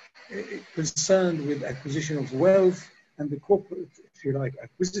concerned with acquisition of wealth and the corporate, if you like,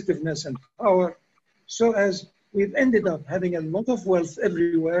 acquisitiveness and power, so as we've ended up having a lot of wealth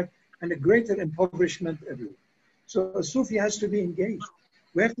everywhere and a greater impoverishment everywhere. So a Sufi has to be engaged.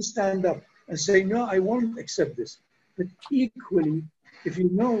 We have to stand up and say, no, I won't accept this. But equally, if you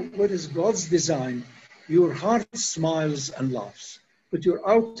know what is God's design, your heart smiles and laughs, but your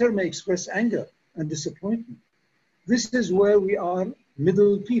outer may express anger and disappointment. This is where we are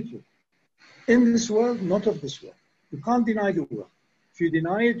middle people. In this world, not of this world. You can't deny the world. If you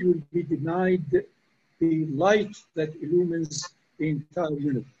deny it, you will be denied the light that illumines the entire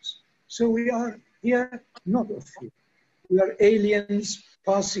universe. So we are here not of fear. We are aliens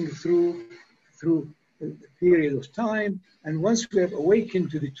passing through a period of time, and once we have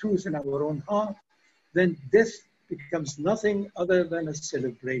awakened to the truth in our own heart, then death becomes nothing other than a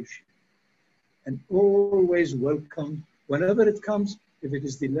celebration and always welcome whenever it comes, if it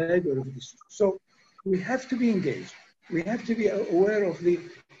is delayed or if it is. So we have to be engaged. We have to be aware of the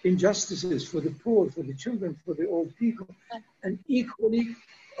injustices for the poor, for the children, for the old people, and equally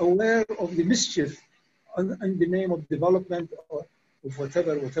aware of the mischief in the name of development or of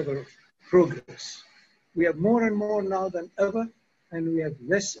whatever progress. We have more and more now than ever, and we have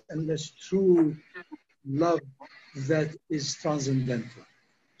less and less true love that is transcendental.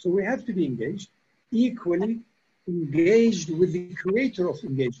 So we have to be engaged, equally engaged with the creator of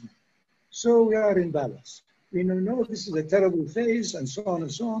engagement. So we are in balance. We know this is a terrible phase and so on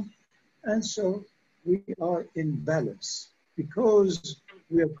and so on. And so we are in balance because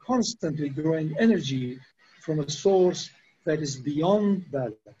we are constantly drawing energy from a source that is beyond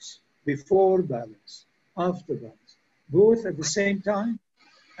balance, before balance, after balance, both at the same time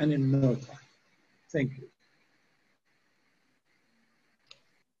and in no time. Thank you.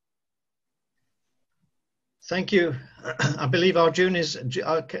 Thank you. I believe Arjun is,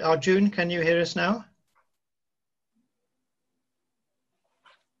 Arjun, can you hear us now?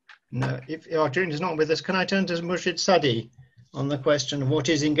 No, if Arjun is not with us, can I turn to Murshid Sadi on the question of what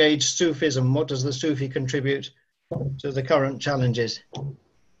is engaged Sufism? What does the Sufi contribute to the current challenges?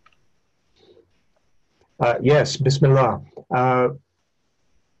 Yes, Bismillah.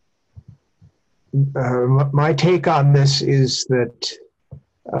 My take on this is that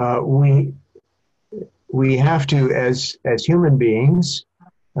we have to, as human beings,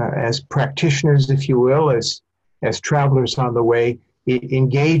 as practitioners, if you will, as travelers on the way,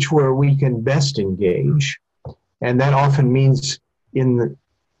 engage where we can best engage, and that often means in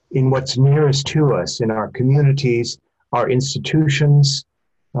what's nearest to us, in our communities, our institutions,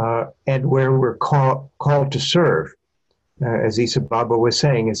 and where we're called to serve. As Isa Baba was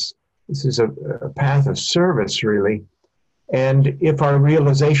saying, this is a path of service, really. And if our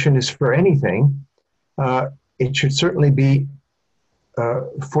realization is for anything, it should certainly be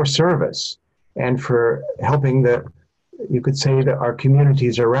for service and for helping you could say, that our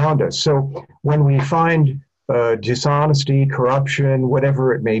communities around us. So when we find dishonesty, corruption,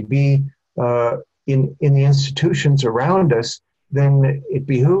 whatever it may be, in the institutions around us, then it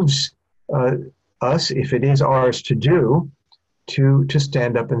behooves us, if it is ours to do, to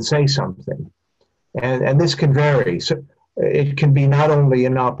stand up and say something. And this can vary. So it can be not only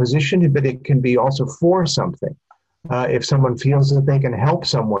in opposition, but it can be also for something. If someone feels that they can help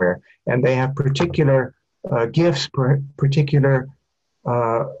somewhere and they have particular gifts, particular,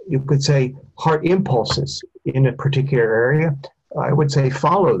 you could say, heart impulses in a particular area, I would say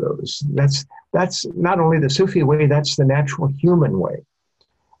follow those. That's not only the Sufi way, that's the natural human way.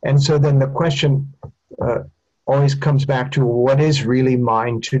 And so then the question always comes back to what is really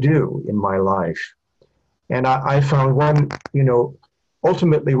mine to do in my life. And I found one,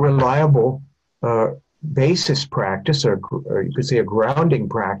 ultimately reliable basis practice, or you could say a grounding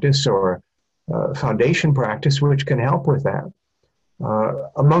practice or foundation practice, which can help with that.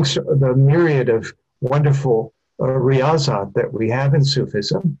 Amongst the myriad of wonderful riyazat that we have in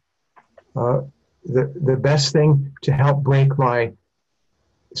Sufism, the best thing to help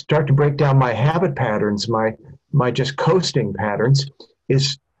start to break down my habit patterns, my just coasting patterns,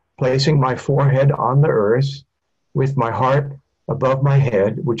 is placing my forehead on the earth with my heart above my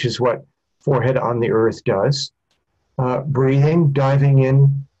head, which is what forehead on the earth does. Breathing, diving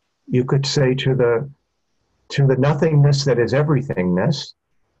in, you could say, to the nothingness that is everythingness.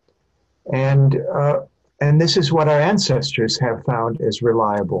 And this is what our ancestors have found as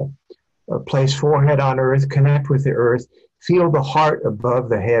reliable. Place forehead on earth, connect with the earth, feel the heart above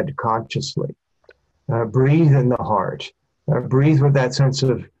the head consciously. Breathe in the heart. Breathe with that sense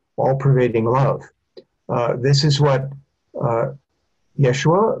of all-pervading love. This is what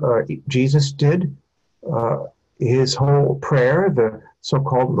Yeshua, Jesus, did. His whole prayer, the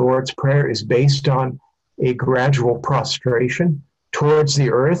so-called Lord's Prayer, is based on a gradual prostration towards the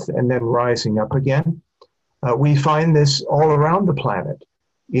earth and then rising up again. We find this all around the planet,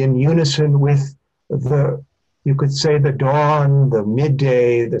 in unison with you could say, the dawn, the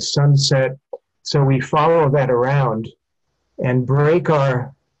midday, the sunset. So we follow that around and break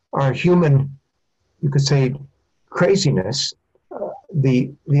our human, you could say, craziness,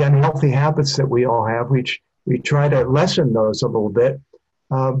 the unhealthy habits that we all have, which we try to lessen those a little bit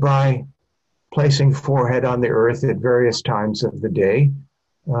by placing forehead on the earth at various times of the day,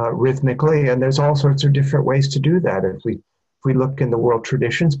 rhythmically. And there's all sorts of different ways to do that if we look in the world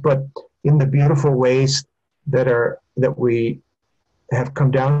traditions, but in the beautiful ways that we have come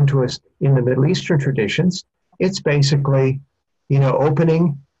down to us in the Middle Eastern traditions, it's basically,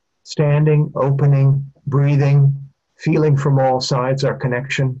 opening, standing, opening, breathing, feeling from all sides our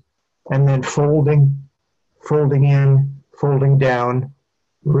connection, and then folding in, folding down,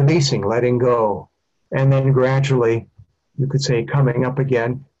 releasing, letting go, and then gradually, you could say, coming up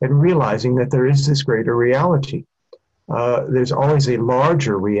again and realizing that there is this greater reality. There's always a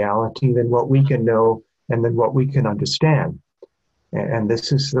larger reality than what we can know and than what we can understand. And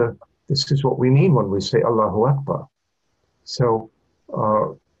this is what we mean when we say Allahu Akbar. So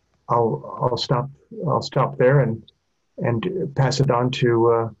I'll stop there and pass it on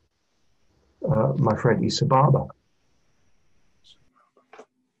to my friend Isa Baba.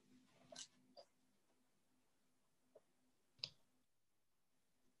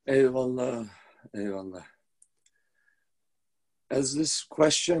 Eyvallah, eyvallah. As this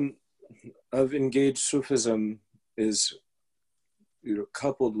question of engaged Sufism is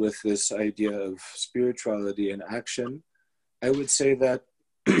coupled with this idea of spirituality and action, I would say that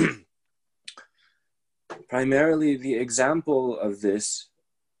primarily the example of this,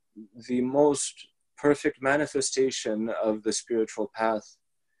 the most perfect manifestation of the spiritual path,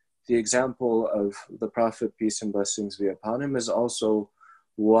 the example of the Prophet, peace and blessings be upon him, is also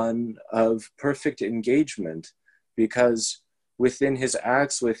one of perfect engagement, because within his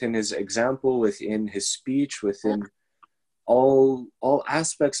acts, within his example, within his speech, within all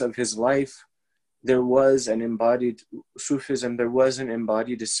aspects of his life, there was an embodied Sufism, there was an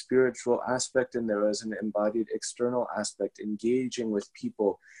embodied spiritual aspect, and there was an embodied external aspect, engaging with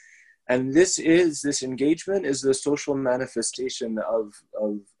people. And this engagement is the social manifestation of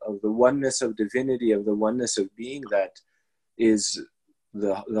the oneness of divinity, of the oneness of being that is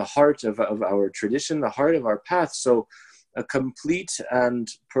the heart of our tradition, the heart of our path. So a complete and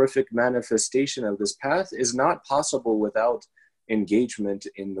perfect manifestation of this path is not possible without engagement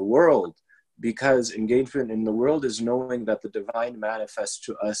in the world, because engagement in the world is knowing that the divine manifests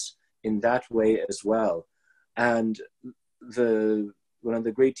to us in that way as well. And one of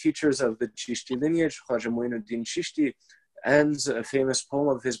the great teachers of the Chishti lineage, Khwaja Muinuddin Chishti, ends a famous poem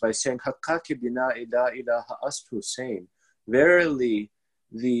of his by saying, Haqqaki bina ila ilaha ast Hussein. Verily,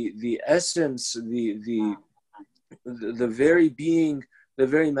 the essence, the very being, the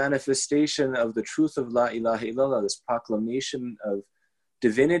very manifestation of the truth of La ilaha illallah, this proclamation of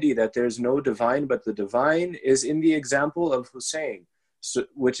divinity, that there's no divine but the divine, is in the example of Hussein,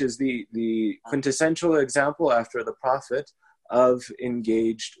 which is the quintessential example after the Prophet of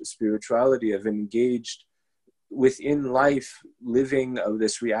engaged spirituality, of engaged within life, living of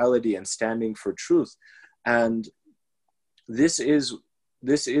this reality and standing for truth. And this is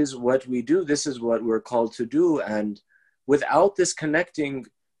what we do. This is what we're called to do. And without this connecting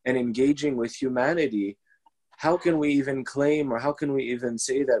and engaging with humanity, how can we even claim, or how can we even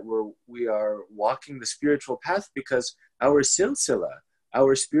say that we are walking the spiritual path? Because our silsila,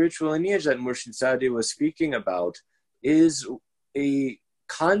 our spiritual lineage that Murshid Sadi was speaking about, is a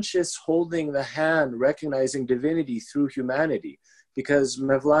conscious holding the hand, recognizing divinity through humanity. Because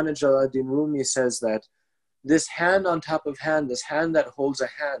Mevlana Jalaluddin Rumi says that this hand on top of hand, this hand that holds a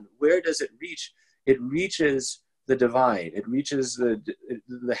hand, where does it reach? It reaches the divine. It reaches the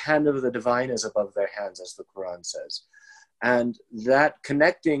hand of the divine is above their hands, as the Quran says. And that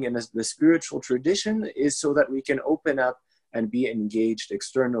connecting in the spiritual tradition is so that we can open up and be engaged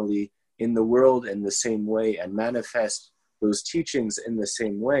externally in the world in the same way and manifest those teachings in the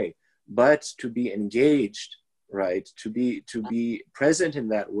same way. But to be engaged, right, to be present in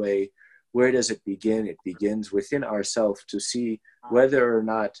that way, where does it begin? It begins within ourselves, to see whether or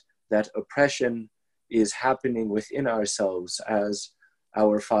not that oppression is happening within ourselves. As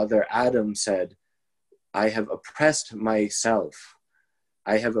our father Adam said, I have oppressed myself.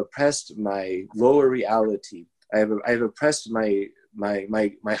 I have oppressed my lower reality. I have oppressed my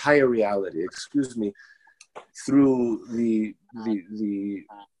higher reality, through the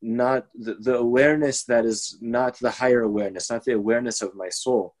awareness that is not the higher awareness, not the awareness of my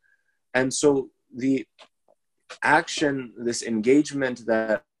soul. And so the action, this engagement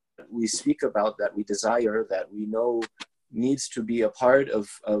that we speak about, that we desire, that we know needs to be a part of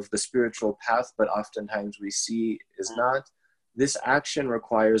the spiritual path, but oftentimes we see is not, this action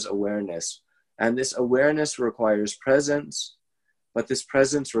requires awareness. And this awareness requires presence, but this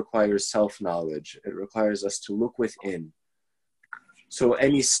presence requires self-knowledge. It requires us to look within. So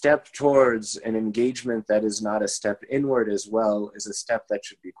any step towards an engagement that is not a step inward as well is a step that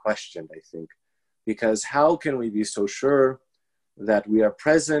should be questioned, I think. Because how can we be so sure that we are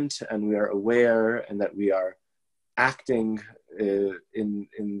present and we are aware and that we are acting in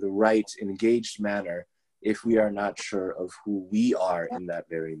the right engaged manner if we are not sure of who we are in that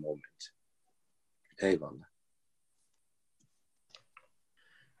very moment? Eyvallah.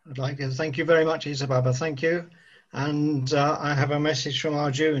 I'd like to thank you very much, Isa Baba. Thank you. And I have a message from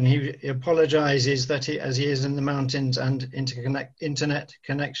Arjun. He apologizes that as he is in the mountains and internet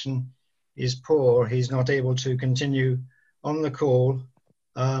connection is poor, he's not able to continue on the call.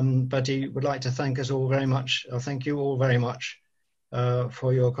 But he would like to thank us all very much. Thank you all very much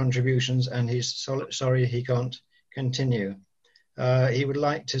for your contributions, and he's sorry he can't continue. He would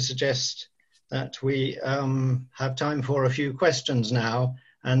like to suggest that we have time for a few questions now,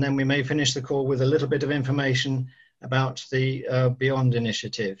 and then we may finish the call with a little bit of information about the Beyond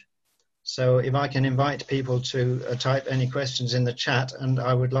initiative. So if I can invite people to type any questions in the chat, and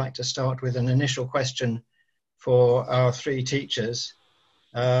I would like to start with an initial question for our three teachers.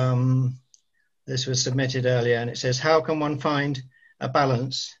 This was submitted earlier, and it says, how can one find a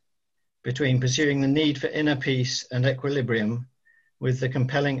balance between pursuing the need for inner peace and equilibrium with the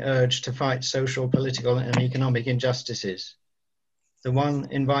compelling urge to fight social, political, and economic injustices? The one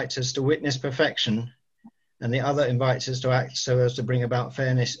invites us to witness perfection, and the other invites us to act so as to bring about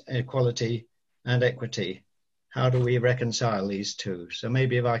fairness, equality, and equity. How do we reconcile these two? So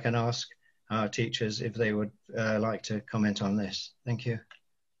maybe if I can ask our teachers if they would like to comment on this. Thank you.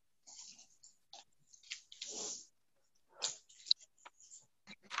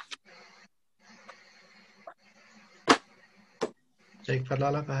 Sheikh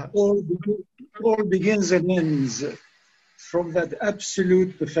Fadlallah, perhaps? All begins and ends from that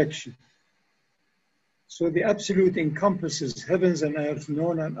absolute perfection. So the absolute encompasses heavens and earth,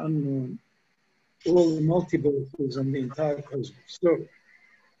 known and unknown, all the multiverses and the entire cosmos. So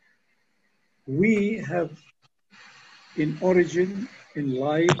we have in origin, in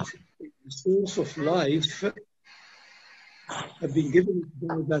light, in the source of life, have been given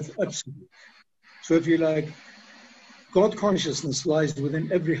by that absolute. So if you like, God consciousness lies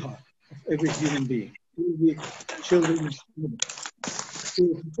within every heart of every human being, every children. So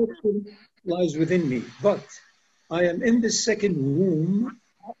perfection lies within me, but I am in the second womb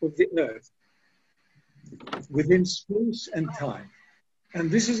of the earth, within space and time. And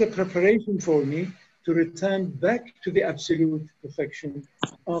this is a preparation for me to return back to the absolute perfection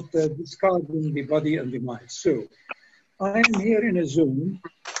after discarding the body and the mind. So I am here in a zone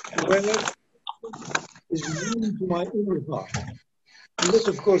where is known to my inner heart. And this,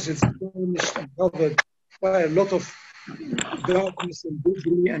 of course, is tarnished and covered by a lot of darkness and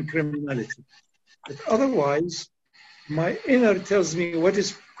bigotry and criminality. But otherwise, my inner tells me what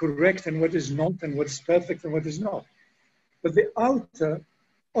is correct and what is not, and what is perfect and what is not. But the outer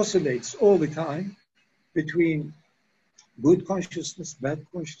oscillates all the time between good consciousness, bad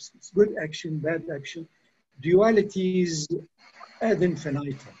consciousness, good action, bad action, dualities ad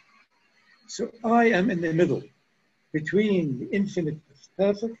infinitum. So I am in the middle between the infinite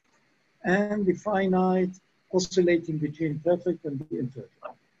perfect and the finite, oscillating between perfect and the imperfect.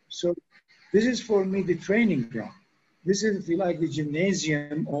 So this is for me the training ground. This is, if you like, the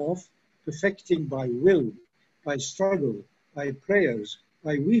gymnasium of perfecting by will, by struggle, by prayers,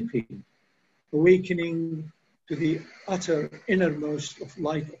 by weeping, awakening to the utter innermost of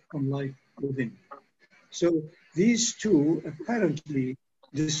light from life within. So these two apparently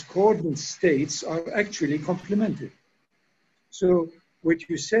discordant states are actually complementary. So what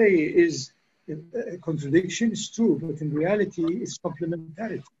you say is a contradiction is true, but in reality it's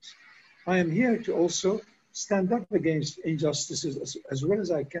complementarities. I am here to also stand up against injustices as well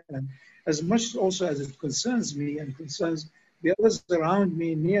as I can, as much also as it concerns me and concerns the others around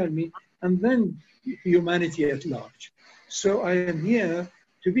me, near me, and then humanity at large. So I am here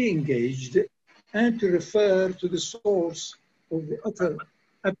to be engaged and to refer to the source of the utter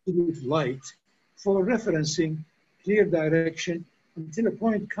absolute light for referencing clear direction until a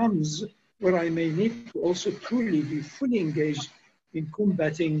point comes where I may need to also truly be fully engaged in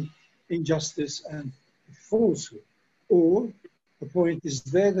combating injustice and falsehood. Or the point is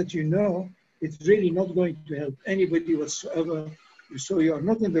there that you know it's really not going to help anybody whatsoever, so you are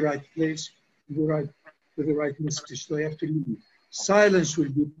not in the right place, with the right message, so you have to leave. Silence will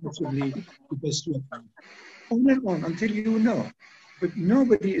be possibly the best weapon. On and on until you know. But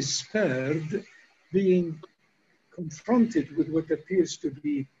nobody is spared being confronted with what appears to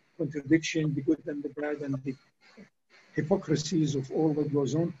be contradiction, the good and the bad, and the hypocrisies of all that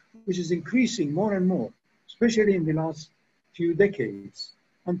goes on, which is increasing more and more, especially in the last few decades,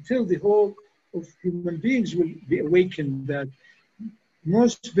 until the whole of human beings will be awakened that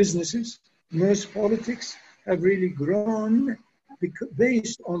most businesses, most politics have really grown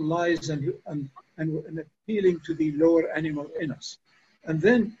based on lies and appealing to the lower animal in us. And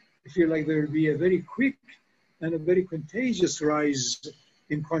then I feel like there will be a very quick and a very contagious rise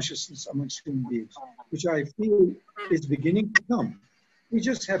in consciousness amongst human beings, which I feel is beginning to come. We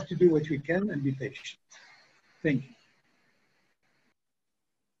just have to do what we can and be patient. Thank you.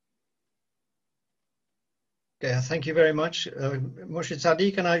 Okay, thank you very much. Murshid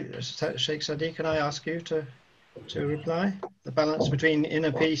Sadi, Sheikh Sadi, can I ask you to reply? The balance between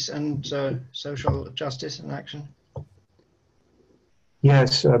inner peace and social justice and action.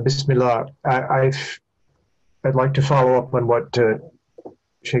 Yes, Bismillah. I'd like to follow up on what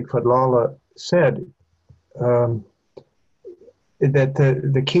Sheikh Fadlallah said, that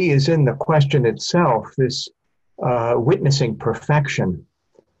the key is in the question itself, this witnessing perfection.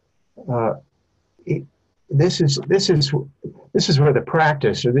 This is where the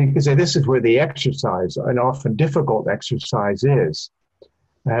practice, or you could say this is where the exercise, an often difficult exercise is.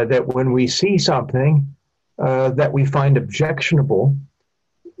 That when we see something that we find objectionable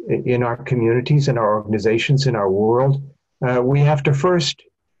in our communities, in our organizations, in our world, we have to first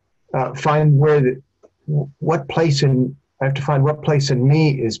find what place in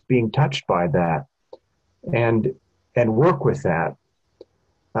me is being touched by that, and work with that,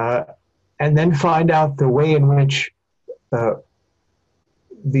 and then find out the way in which what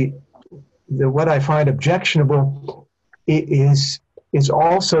I find objectionable is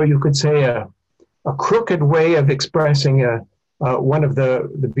also, you could say, a crooked way of expressing one of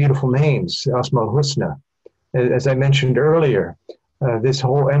the beautiful names, Asma al-Husna. As I mentioned earlier, this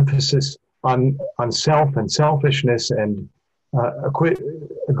whole emphasis on self and selfishness and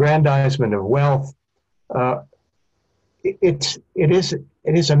aggrandizement of wealth, it is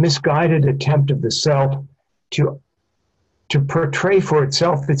a misguided attempt of the self to portray for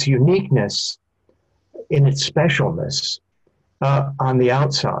itself its uniqueness in its specialness on the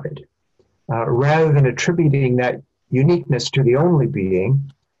outside, rather than attributing that uniqueness to the only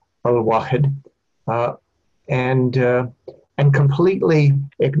being, Al-Wahid, and completely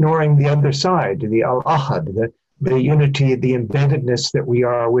ignoring the other side, the Al-Ahad, the unity, the embeddedness that we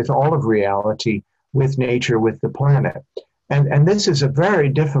are with all of reality, with nature, with the planet. And this is a very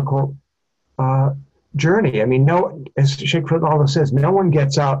difficult journey. I mean, as Sheikh Fadlallah says, no one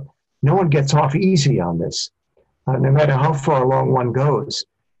gets off easy on this, no matter how far along one goes,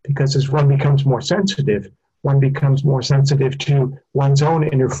 because as one becomes more sensitive to one's own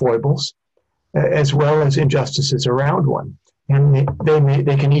inner foibles, as well as injustices around one, and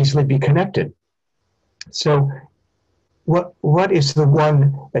they can easily be connected. So, what is the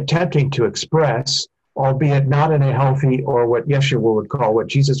one attempting to express, albeit not in a healthy, or what Yeshua would call, what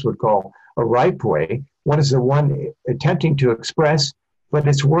Jesus would call, a ripe way? What is the one attempting to express, but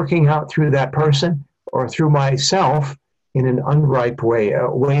it's working out through that person or through myself in an unripe way, a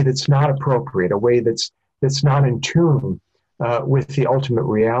way that's not appropriate, a way that's not in tune with the ultimate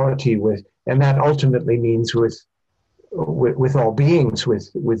reality, and that ultimately means with all beings,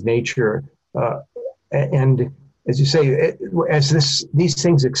 with nature, and as you say, as these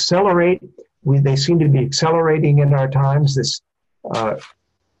things accelerate, they seem to be accelerating in our times. This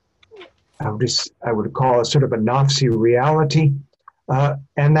I would call a sort of a Nazi reality,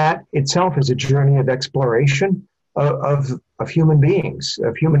 and that itself is a journey of exploration of human beings,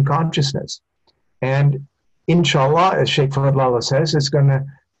 of human consciousness. And inshallah, as Sheikh Fadlallah says, it's going to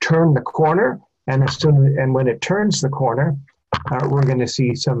turn the corner, and when it turns the corner, we're going to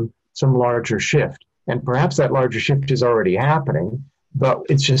see some larger shift. And perhaps that larger shift is already happening, but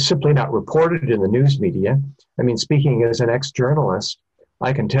it's just simply not reported in the news media. I mean, speaking as an ex-journalist,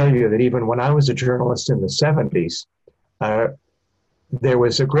 I can tell you that even when I was a journalist in the 70s, there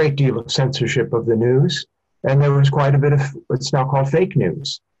was a great deal of censorship of the news, and there was quite a bit of what's now called fake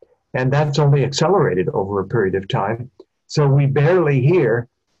news. And that's only accelerated over a period of time. So we barely hear,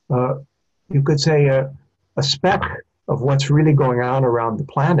 you could say, a speck of what's really going on around the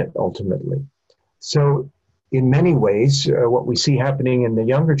planet, ultimately. So in many ways, what we see happening in the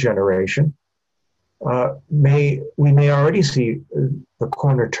younger generation, we may already see the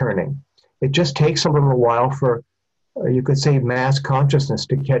corner turning. It just takes a little while for, you could say, mass consciousness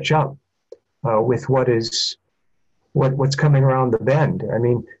to catch up with what's coming around the bend. I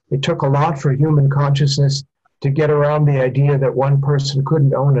mean, it took a lot for human consciousness to get around the idea that one person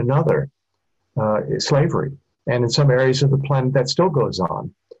couldn't own another, slavery. And in some areas of the planet, that still goes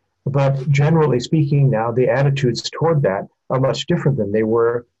on. But generally speaking now, the attitudes toward that are much different than they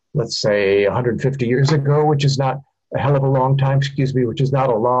were, let's say, 150 years ago, which is not a hell of a long time, which is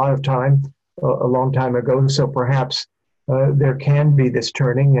not a lot of time, a long time ago. So perhaps there can be this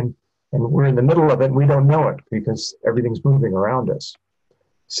turning, and we're in the middle of it, and we don't know it because everything's moving around us.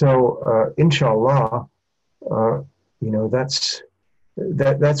 So inshallah,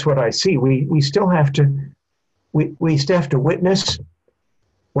 that's what I see. We still have to witness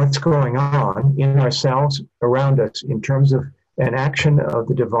what's going on in ourselves, around us, in terms of an action of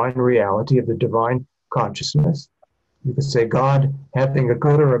the divine reality, of the divine consciousness. You could say God having a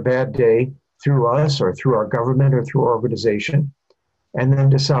good or a bad day through us or through our government or through our organization, and then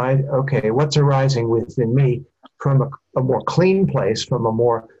decide, okay, what's arising within me from a more clean place, from a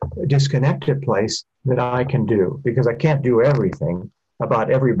more disconnected place that I can do, because I can't do everything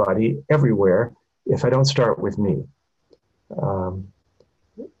about everybody everywhere if I don't start with me.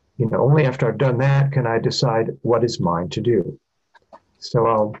 Only after I've done that can I decide what is mine to do. So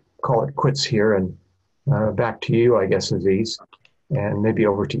I'll call it quits here, and back to you, I guess, Aziz, and maybe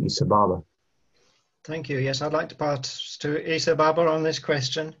over to Isa Baba. Thank you. Yes, I'd like to pass to Isa Baba on this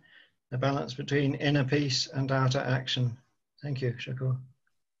question, the balance between inner peace and outer action. Thank you, Shakur.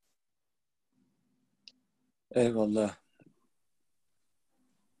 Eyvallah.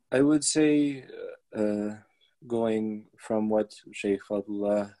 I would say, going from what Sheikh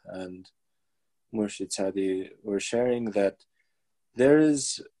Fadullah and Murshid Sadi were sharing, that there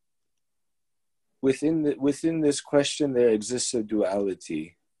is, within this question, there exists a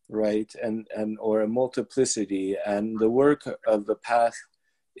duality, right? And or a multiplicity. And the work of the path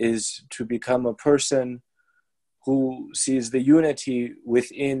is to become a person who sees the unity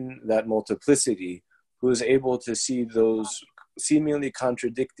within that multiplicity, who is able to see those seemingly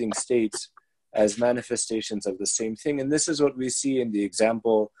contradicting states as manifestations of the same thing. And this is what we see in the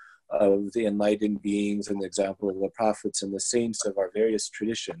example of the enlightened beings and the example of the prophets and the saints of our various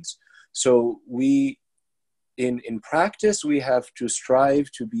traditions. So we, in practice, we have to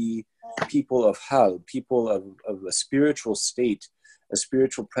strive to be people of hal, people of a spiritual state, a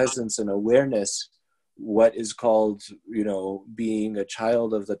spiritual presence and awareness, what is called, being a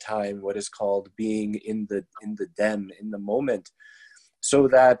child of the time, what is called being in the den, in the moment, so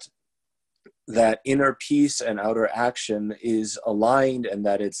that inner peace and outer action is aligned, and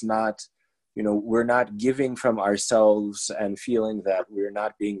that it's not, we're not giving from ourselves and feeling that we're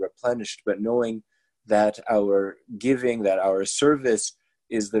not being replenished, but knowing that our giving, that our service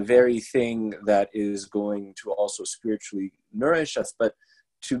is the very thing that is going to also spiritually nourish us. But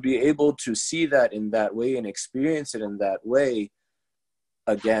to be able to see that in that way and experience it in that way,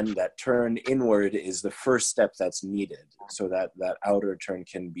 again, that turn inward is the first step that's needed, so that outer turn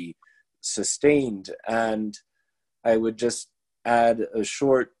can be sustained. And I would just add a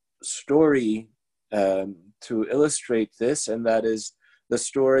short story to illustrate this, and that is the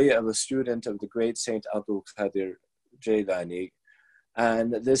story of a student of the great Saint Abdul Qadir Jailani.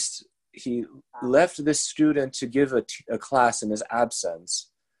 And he left this student to give a class in his absence.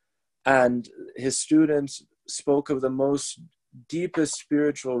 And his students spoke of the most deepest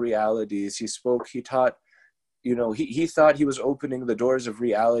spiritual realities. He taught, he thought he was opening the doors of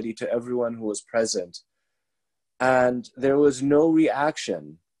reality to everyone who was present. And there was no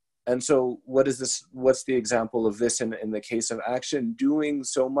reaction. And so what's the example of this in the case of action? Doing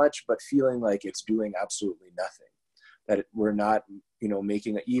so much, but feeling like it's doing absolutely nothing. That we're not,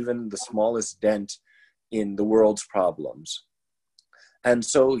 making even the smallest dent in the world's problems. And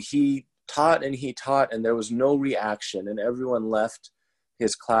so he taught, and there was no reaction, and everyone left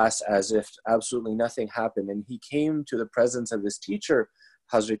his class as if absolutely nothing happened. And he came to the presence of his teacher,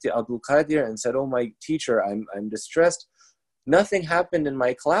 Hazrat Abdul Qadir, and said, "Oh, my teacher, I'm distressed. Nothing happened in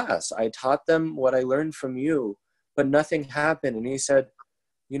my class. I taught them what I learned from you, but nothing happened." And he said,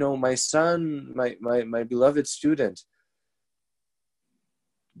 "My son, my beloved student,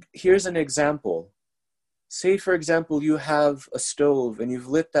 here's an example. Say, for example, you have a stove and you've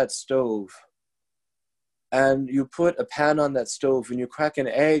lit that stove, and you put a pan on that stove and you crack an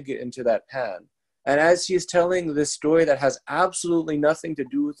egg into that pan. And as he's telling this story that has absolutely nothing to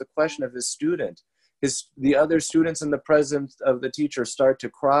do with the question of his student, the other students in the presence of the teacher start to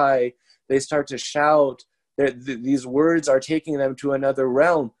cry, they start to shout, these words are taking them to another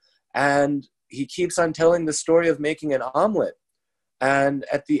realm. And he keeps on telling the story of making an omelet. And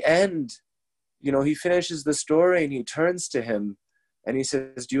at the end, he finishes the story and he turns to him and he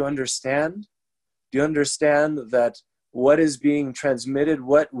says, "Do you understand? Do you understand that what is being transmitted,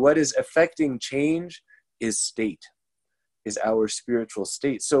 what is affecting change is state, is our spiritual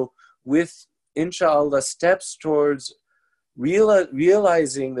state." So with, inshallah, steps towards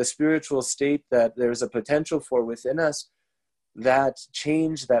realizing the spiritual state that there's a potential for within us, that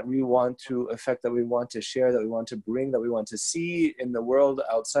change that we want to affect, that we want to share, that we want to bring, that we want to see in the world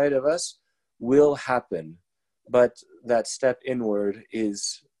outside of us, will happen. But that step inward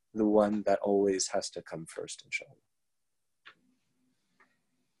is the one that always has to come first, inshallah.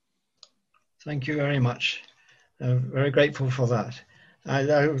 Thank you very much. Very grateful for that.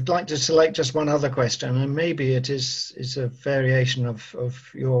 I would like to select just one other question, and maybe it's a variation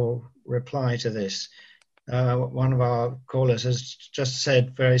of your reply to this. one of our callers has just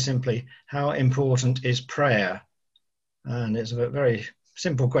said very simply, how important is prayer? And it's a very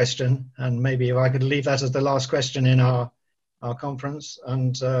simple question. And maybe if I could leave that as the last question in our conference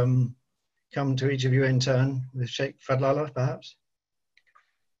and come to each of you in turn with Sheikh Fadlallah, perhaps.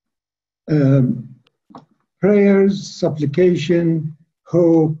 Prayers, supplication,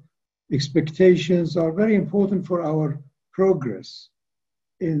 hope, expectations are very important for our progress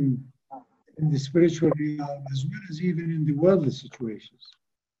in the spiritual realm as well as even in the worldly situations.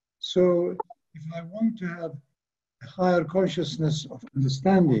 So if I want to have a higher consciousness of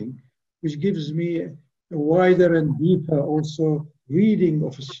understanding, which gives me a wider and deeper also reading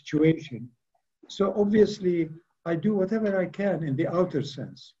of a situation, so obviously I do whatever I can in the outer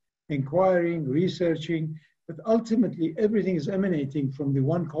sense, inquiring, researching, but ultimately everything is emanating from the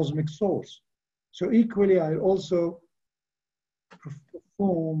one cosmic source. So equally, I also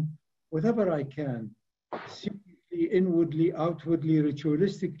perform whatever I can, secretly, inwardly, outwardly,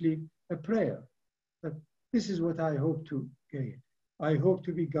 ritualistically, a prayer. But this is what I hope to gain. I hope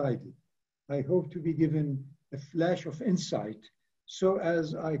to be guided. I hope to be given a flash of insight so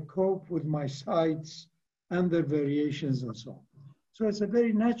as I cope with my sights and their variations and so on. So it's a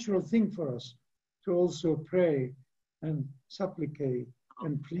very natural thing for us to also pray and supplicate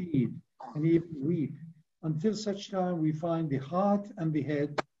and plead and even weep until such time we find the heart and the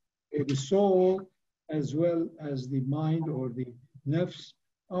head, the soul, as well as the mind or the nafs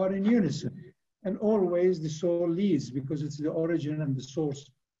are in unison. And always the soul leads because it's the origin and the source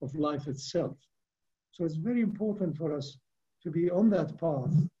of life itself. So it's very important for us to be on that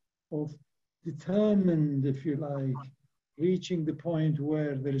path of determined, if you like, reaching the point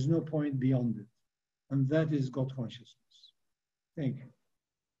where there is no point beyond it. And that is God consciousness. Thank you.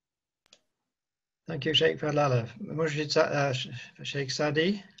 Thank you, Sheikh Fadlallah. Murshid Sheikh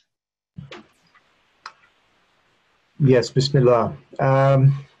Sadi. Yes, Bismillah.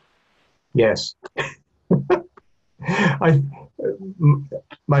 Yes.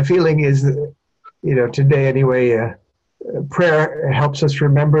 My feeling is that, today anyway, prayer helps us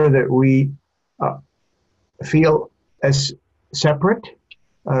remember that we feel as separate,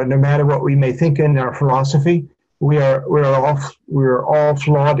 no matter what we may think in our philosophy. We're all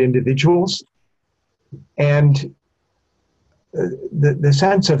flawed individuals, and the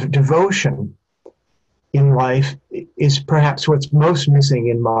sense of devotion in life is perhaps what's most missing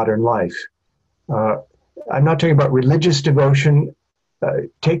in modern life. I'm not talking about religious devotion.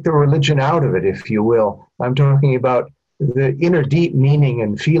 Take the religion out of it, if you will. I'm talking about the inner deep meaning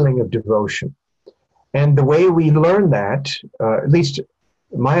and feeling of devotion. And the way we learn that, at least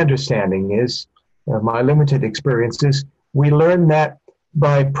my understanding is, my limited experiences, we learn that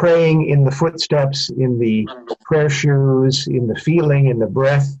by praying in the footsteps, in the prayer shoes, in the feeling, in the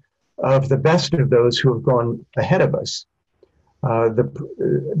breath of the best of those who have gone ahead of us,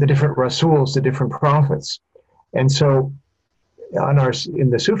 the different Rasuls, the different prophets. And so in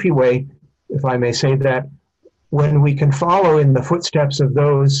the Sufi way, if I may say that, when we can follow in the footsteps of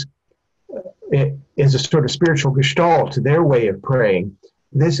those, it is a sort of spiritual gestalt to their way of praying.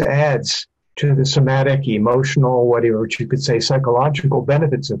 This adds to the somatic, emotional, whatever you could say, psychological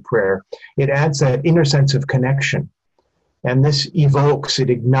benefits of prayer. It adds that inner sense of connection. And this evokes, it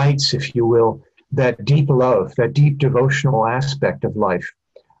ignites, if you will, that deep love, that deep devotional aspect of life,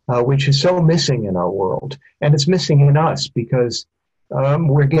 which is so missing in our world. And it's missing in us because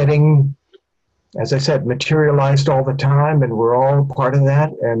we're getting, as I said, materialized all the time, and we're all part of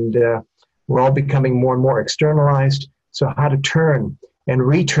that, and we're all becoming more and more externalized. So how to turn and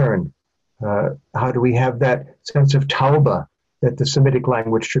return? How do we have that sense of tauba that the Semitic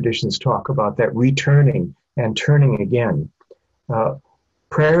language traditions talk about, that returning and turning again?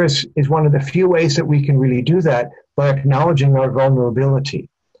 Prayer is one of the few ways that we can really do that by acknowledging our vulnerability.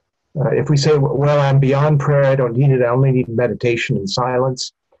 If we say, well, I'm beyond prayer, I don't need it, I only need meditation and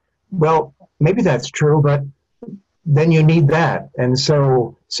silence. Well, maybe that's true, but then you need that. And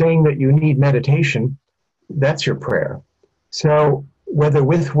so saying that you need meditation, that's your prayer. So whether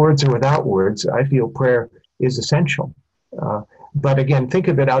with words or without words, I feel prayer is essential. But again, think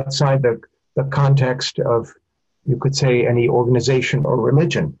of it outside the context of, you could say, any organization or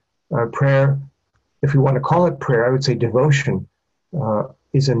religion. Prayer, if you want to call it prayer, I would say devotion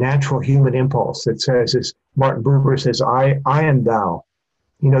is a natural human impulse that says, as Martin Buber says, I and thou.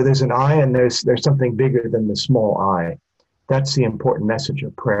 There's an I and there's something bigger than the small I. That's the important message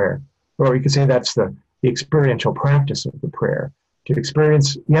of prayer. Or you could say that's the experiential practice of the prayer. To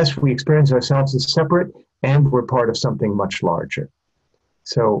experience, yes, we experience ourselves as separate, and we're part of something much larger.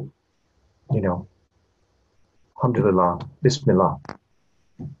 So, alhamdulillah, bismillah.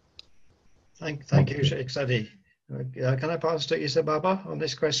 Thank you, Sheikh Sadi. Can I pass to Isa Baba on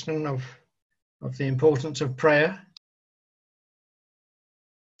this question of the importance of prayer?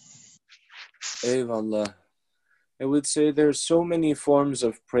 Eyvallah. I would say there's so many forms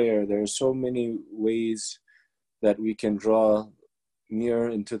of prayer. There are so many ways that we can draw near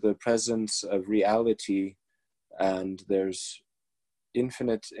into the presence of reality, and there's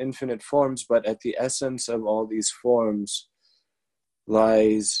infinite forms, but at the essence of all these forms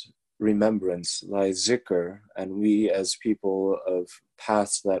lies remembrance, lies zikr, and we as people of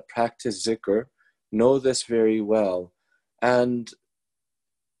paths that practice zikr know this very well. And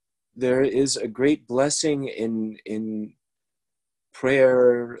there is a great blessing in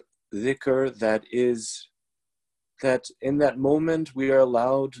prayer, dhikr, that is that in that moment we are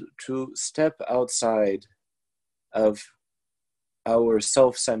allowed to step outside of our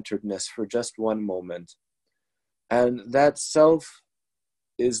self-centeredness for just one moment. And that self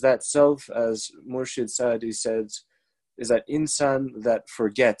is that self, as Murshid Sadi says, is that insan that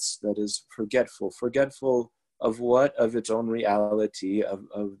forgets, that is forgetful of what? Of its own reality, of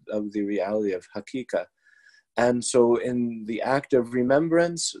the reality of haqiqah. And so in the act of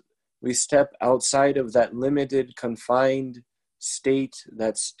remembrance, we step outside of that limited, confined state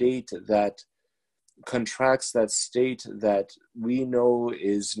that contracts, that state that we know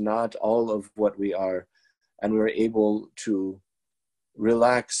is not all of what we are. And we're able to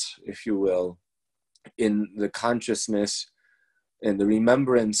relax, if you will, in the consciousness and the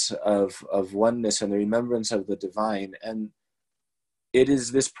remembrance of oneness and the remembrance of the divine. And it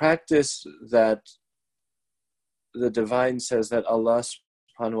is this practice that the divine says, that Allah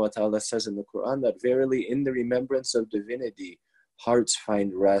subhanahu wa ta'ala says in the Quran, that verily in the remembrance of divinity, hearts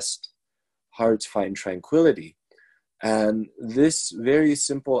find rest, hearts find tranquility. And this very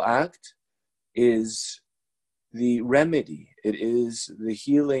simple act is the remedy, it is the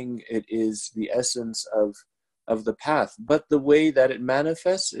healing, it is the essence of the path. But the way that it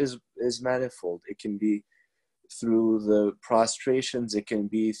manifests is manifold. It can be through the prostrations, it can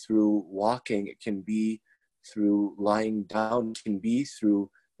be through walking, it can be through lying down, it can be through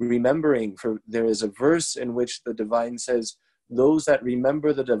remembering. For there is a verse in which the divine says, those that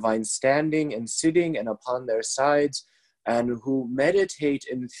remember the divine standing and sitting and upon their sides, and who meditate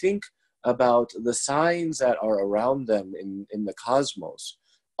and think about the signs that are around them in the cosmos.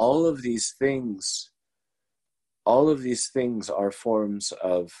 All of these things are forms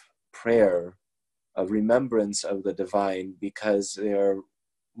of prayer, of remembrance of the divine, because they are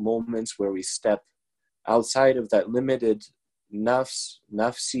moments where we step outside of that limited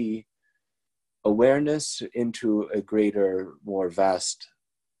nafsi awareness into a greater, more vast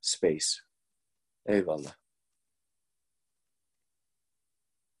space. Eyvallah.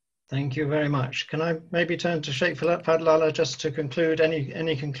 Thank you very much. Can I maybe turn to Sheikh Fadlallah just to conclude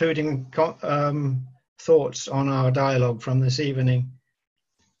any concluding thoughts on our dialogue from this evening?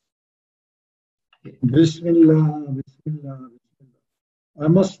 Bismillah, Bismillah, Bismillah. I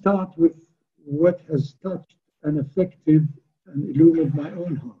must start with what has touched and affected and illuminated my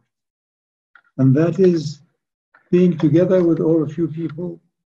own heart. And that is being together with all of you people,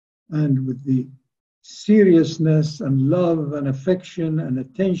 and with the seriousness and love and affection and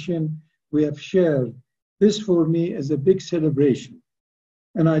attention we have shared. This for me is a big celebration.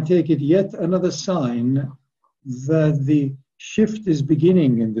 And I take it yet another sign that the shift is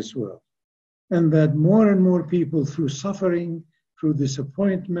beginning in this world. And that more and more people, through suffering, through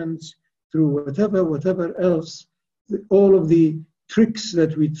disappointments, through whatever else, all of the tricks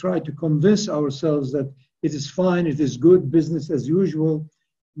that we try to convince ourselves that it is fine, it is good, business as usual,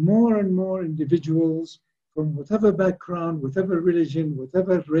 more and more individuals from whatever background, whatever religion,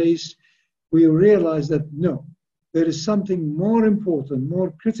 whatever race, we realize that no, there is something more important,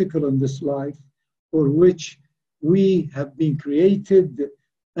 more critical in this life for which we have been created,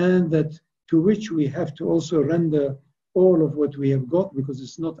 and that to which we have to also render all of what we have got, because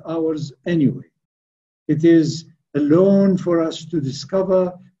it's not ours anyway. It is alone for us to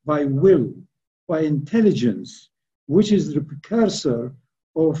discover by will, by intelligence, which is the precursor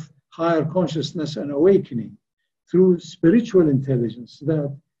of higher consciousness and awakening, through spiritual intelligence,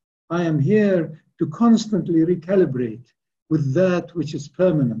 that I am here to constantly recalibrate with that which is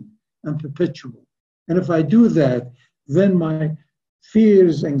permanent and perpetual. And if I do that, then my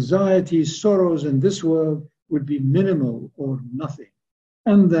fears, anxieties, sorrows in this world will be minimal or nothing.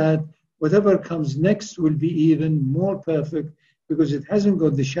 And that whatever comes next will be even more perfect, because it hasn't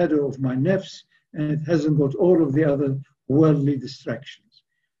got the shadow of my nafs, and it hasn't got all of the other worldly distractions.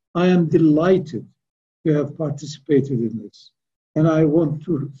 I am delighted to have participated in this. And I want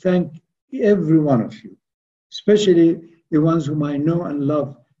to thank every one of you, especially the ones whom I know and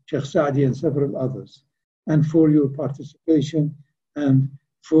love, Sheikh Saadi and several others, and for your participation and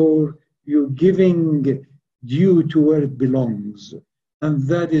for you giving due to where it belongs. And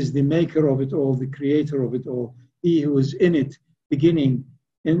that is the maker of it all, the creator of it all, he who is in it, beginning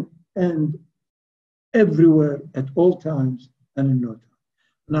and everywhere at all times and in no time.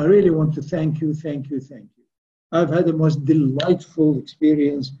 And I really want to thank you, thank you, thank you. I've had the most delightful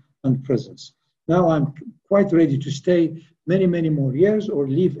experience and presence. Now I'm quite ready to stay many, many more years or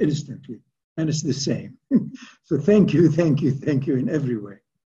leave instantly. And it's the same. So thank you, thank you, thank you in every way.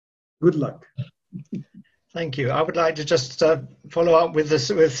 Good luck. Thank you. I would like to just follow up with this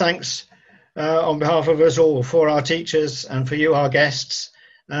with thanks on behalf of us all for our teachers and for you, our guests,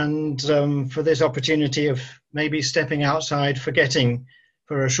 and for this opportunity of maybe stepping outside, forgetting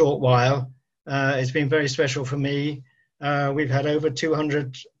for a short while. It's been very special for me. We've had over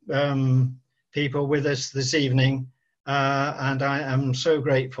 200 people with us this evening, and I am so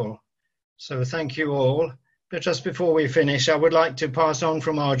grateful. So thank you all. But just before we finish, I would like to pass on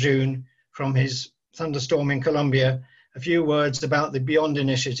from Arjun, from his thunderstorm in Colombia, a few words about the Beyond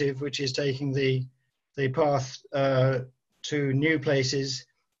Initiative, which is taking the path to new places.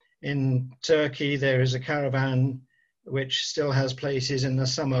 In Turkey, there is a caravan which still has places in the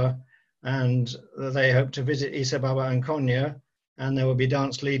summer, and they hope to visit Isa Baba and Konya, and there will be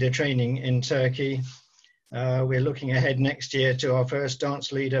dance leader training in Turkey. We're looking ahead next year to our first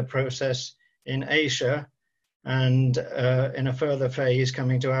dance leader process in Asia, and in a further phase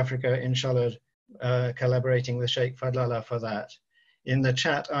coming to Africa, inshallah, collaborating with Sheikh Fadlallah for that. In the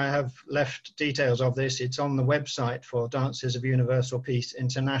chat, I have left details of this. It's on the website for Dancers of Universal Peace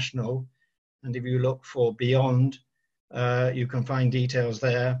International, and if you look for Beyond, you can find details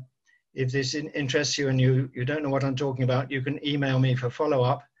there. If this interests you and you don't know what I'm talking about, you can email me for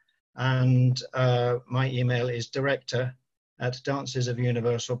follow-up, and my email is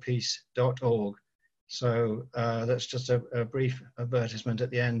director@dancesofuniversalpeace.org. So that's just a brief advertisement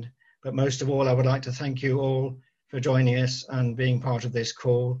at the end. But most of all, I would like to thank you all for joining us and being part of this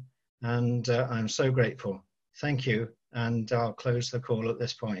call. And I'm so grateful. Thank you. And I'll close the call at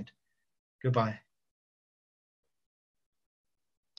this point. Goodbye.